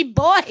stinky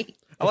boy?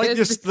 I like There's-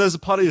 just there's a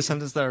part of your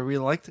sentence that I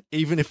really liked.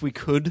 Even if we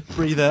could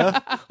breathe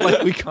air,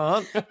 like we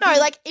can't. No,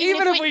 like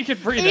Even if we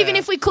could breathe even air.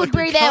 if we could Like we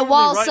breathe air currently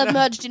while right now.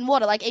 submerged in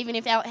water, like even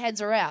if our heads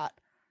are out,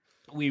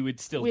 we would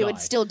still we die. would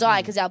still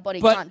die because our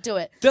body But can't do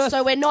it. the-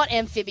 So we're not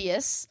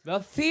amphibious. The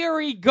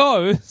theory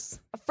goes.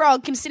 A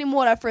frog can sit in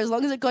water for as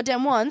long as it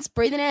goddamn wants,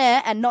 breathe in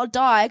air, and not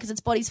die because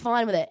its body's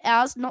fine with it.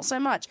 Ours, not so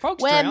much.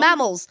 Frogs We're drown.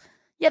 mammals.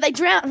 Yeah, they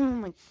drown. Oh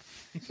my-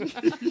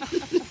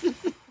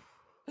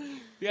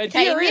 The Okay,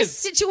 idea in this is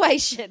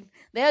situation,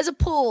 there's a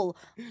pool.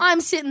 I'm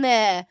sitting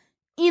there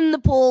in the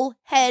pool,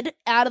 head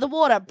out of the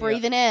water,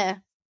 breathing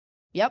air.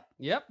 Yep.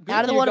 Yep. good,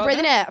 Out of the you water, got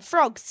breathing that. air.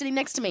 Frog sitting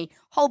next to me,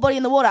 whole body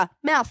in the water,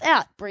 mouth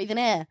out, breathing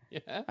air.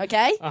 Yeah.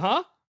 Okay?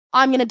 Uh-huh.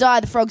 I'm going to die,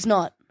 the frog's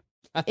not.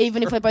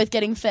 Even if we're both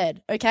getting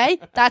fed. Okay?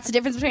 That's the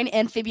difference between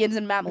amphibians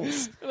and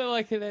mammals. I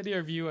like an idea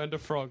of you and a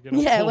frog. In a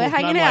Yeah, pool, we're and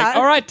hanging I'm like, out.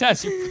 all right,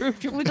 Tess, you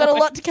proved your We've got a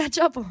point. lot to catch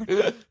up on.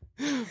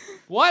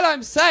 What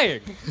I'm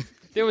saying,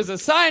 there was a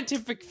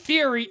scientific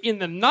theory in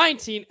the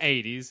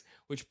 1980s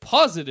which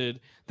posited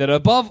that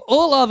above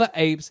all other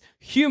apes,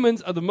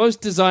 humans are the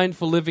most designed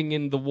for living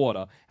in the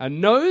water. Our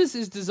nose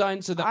is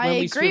designed so that I when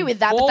we agree swim with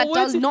that, but that forward,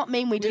 does not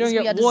mean we don't we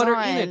get are water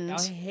in it. Our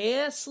designed.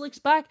 hair slicks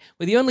back.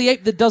 We're the only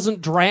ape that doesn't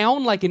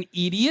drown like an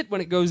idiot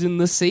when it goes in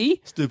the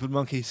sea. Stupid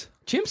monkeys.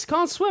 Chimps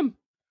can't swim.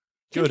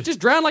 Chimps Good. just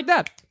drown like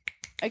that.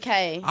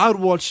 Okay. I would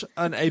watch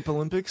an ape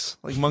Olympics,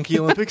 like monkey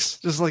Olympics,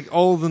 just like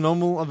all the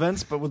normal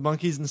events, but with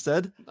monkeys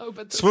instead. Oh,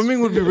 but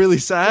Swimming would be really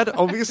sad,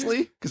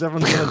 obviously, because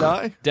everyone's gonna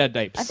die. dead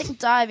apes. I think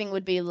diving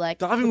would be like,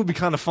 Diving would be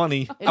kind of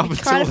funny. it up would be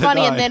until kind of they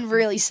funny die. and then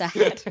really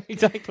sad.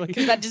 exactly.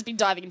 That'd just be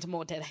diving into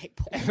more dead ape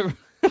pool.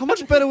 How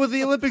much better would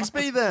the Olympics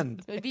be then?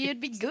 It'd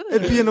be good.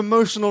 It'd be an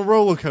emotional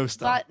roller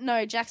coaster. But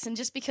no, Jackson,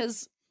 just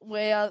because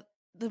we're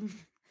the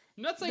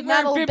I'm not saying we're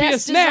mammal amphibious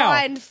best now.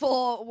 designed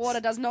for water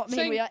does not mean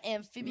Saying we are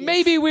amphibious.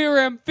 Maybe we were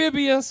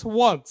amphibious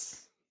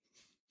once.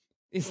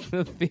 Is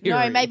the theory.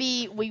 No,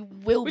 maybe we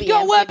will be We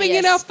got amphibious. webbing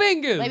in our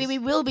fingers. Maybe we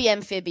will be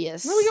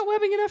amphibious. No, we got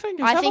webbing in our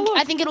fingers. I Have a think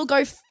look. it'll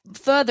go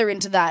further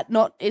into that.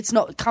 It's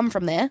not come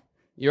from there.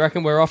 You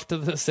reckon we're off to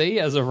the sea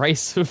as a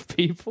race of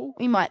people?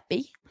 We might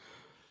be.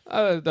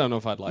 I don't know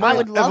if I'd like I that.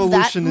 would love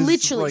that Evolution is,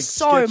 literally like,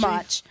 so sketchy.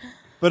 much.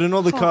 But in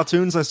all the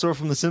cartoons I saw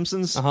from The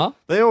Simpsons,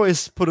 they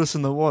always put us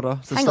in the water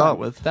to Hang start on.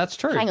 with. That's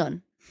true. Hang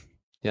on.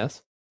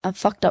 Yes. I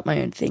fucked up my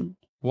own thing.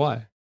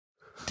 Why?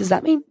 Does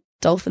that mean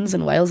dolphins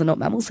and whales are not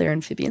mammals? They're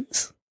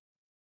amphibians?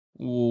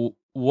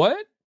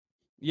 What?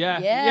 Yeah.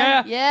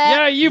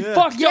 Yeah. You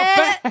fucked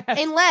Yeah, up bad.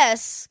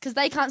 unless, because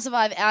they can't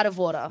survive out of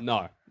water.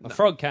 No. A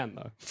frog can,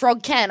 though.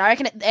 Frog can. I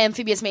reckon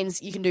amphibious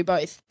means you can do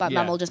both, but Yeah.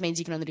 mammal just means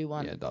you can only do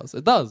one. Yeah, it does.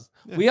 It does.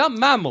 We are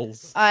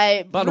mammals.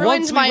 I But ruined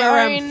once we my were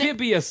own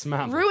amphibious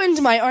mammals.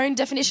 ruined my own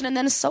definition and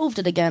then solved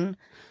it again.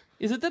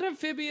 Is it that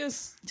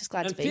amphibious? Just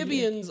glad to be here.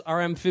 Amphibians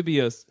are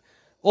amphibious.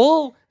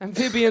 All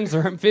amphibians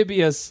are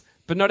amphibious,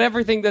 but not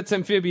everything that's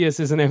amphibious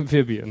is an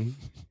amphibian.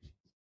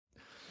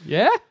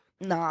 Yeah?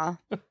 Nah.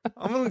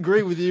 I'm going to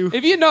agree with you.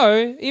 If you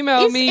know,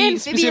 email Is me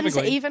amphibians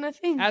specifically even a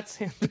thing? at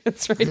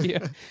Sandpants Radio.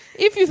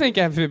 If you think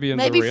amphibians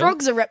Maybe are real.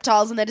 frogs are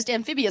reptiles and they're just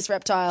amphibious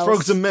reptiles.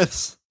 Frogs are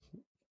myths.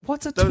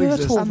 What's a Don't turtle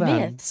exist. are then?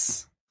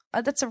 myths.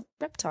 That's a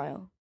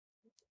reptile.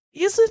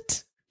 Is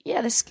it?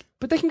 Yeah, this.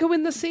 But they can go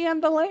in the sea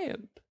and the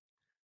land.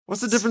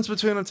 What's the difference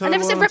between a turtle I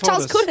never said and a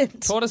reptiles tortoise?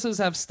 couldn't. Tortoises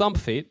have stump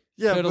feet.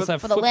 Yeah, Turtles but-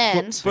 have For the foot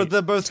land. feet. But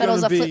they're both going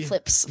Turtles to are be... flip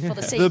flips for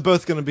the sea. They're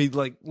both going to be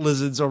like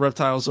lizards or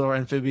reptiles or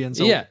amphibians.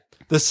 Or Yeah.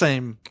 the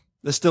same.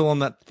 They're still on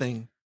that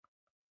thing.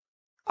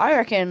 I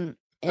reckon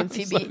I'm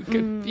so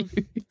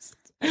confused.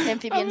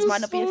 amphibians I'm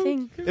might not be a so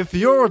thing. If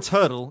you're a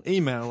turtle,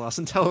 email us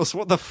and tell us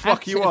what the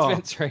fuck At you are.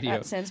 Sandpants Radio.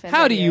 At Sandpants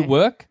How do you Radio.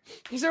 work?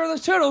 Because there are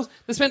those turtles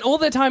that spend all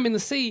their time in the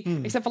sea,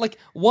 except for like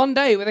one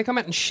day where they come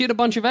out and shit a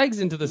bunch of eggs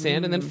into the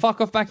sand and then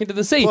fuck off back into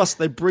the sea. Plus,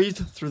 they breathe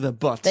through their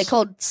butts. They're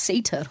called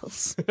sea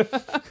turtles.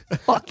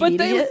 Fucking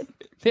but idiot.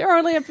 they're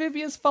only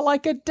amphibious for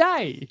like a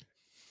day.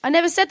 I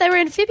never said they were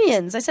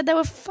amphibians. I said they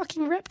were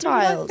fucking I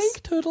reptiles.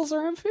 think turtles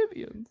are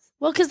amphibians.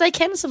 Well, because they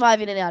can survive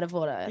in and out of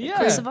water. They Yeah.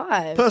 can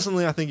survive.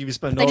 Personally, I think if you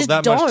spend They all just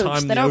that much don't. time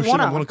in They the don't ocean,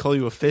 I wanna. want to call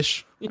you a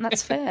fish. And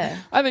that's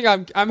fair. I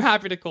think I'm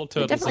happy to call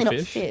They're turtles definitely a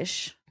not fish.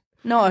 fish.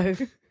 No.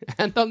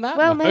 And on that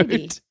Well, note,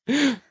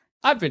 maybe.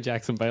 I've been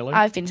Jackson Bailey.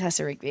 I've been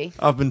Tessa Rigby.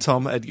 I've been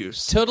Tom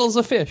Edgoose. Turtles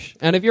are fish.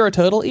 And if you're a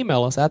turtle,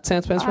 email us at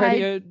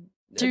sanspantsradio.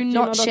 Do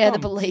not share the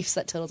beliefs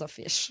that turtles are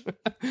fish. It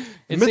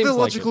seems like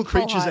Mythological it.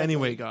 creatures Wholeheartedly.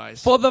 anyway,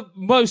 guys. For the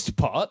most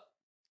part,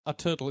 a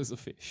turtle is a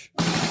fish.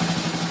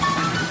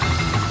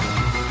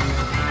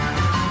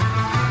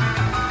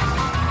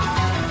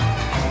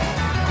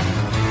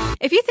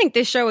 If you think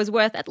this show is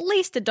worth at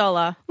least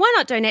 $1, why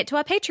not donate to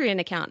our Patreon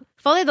account?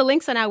 Follow the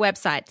links on our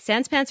website,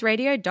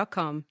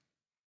 sanspantsradio.com.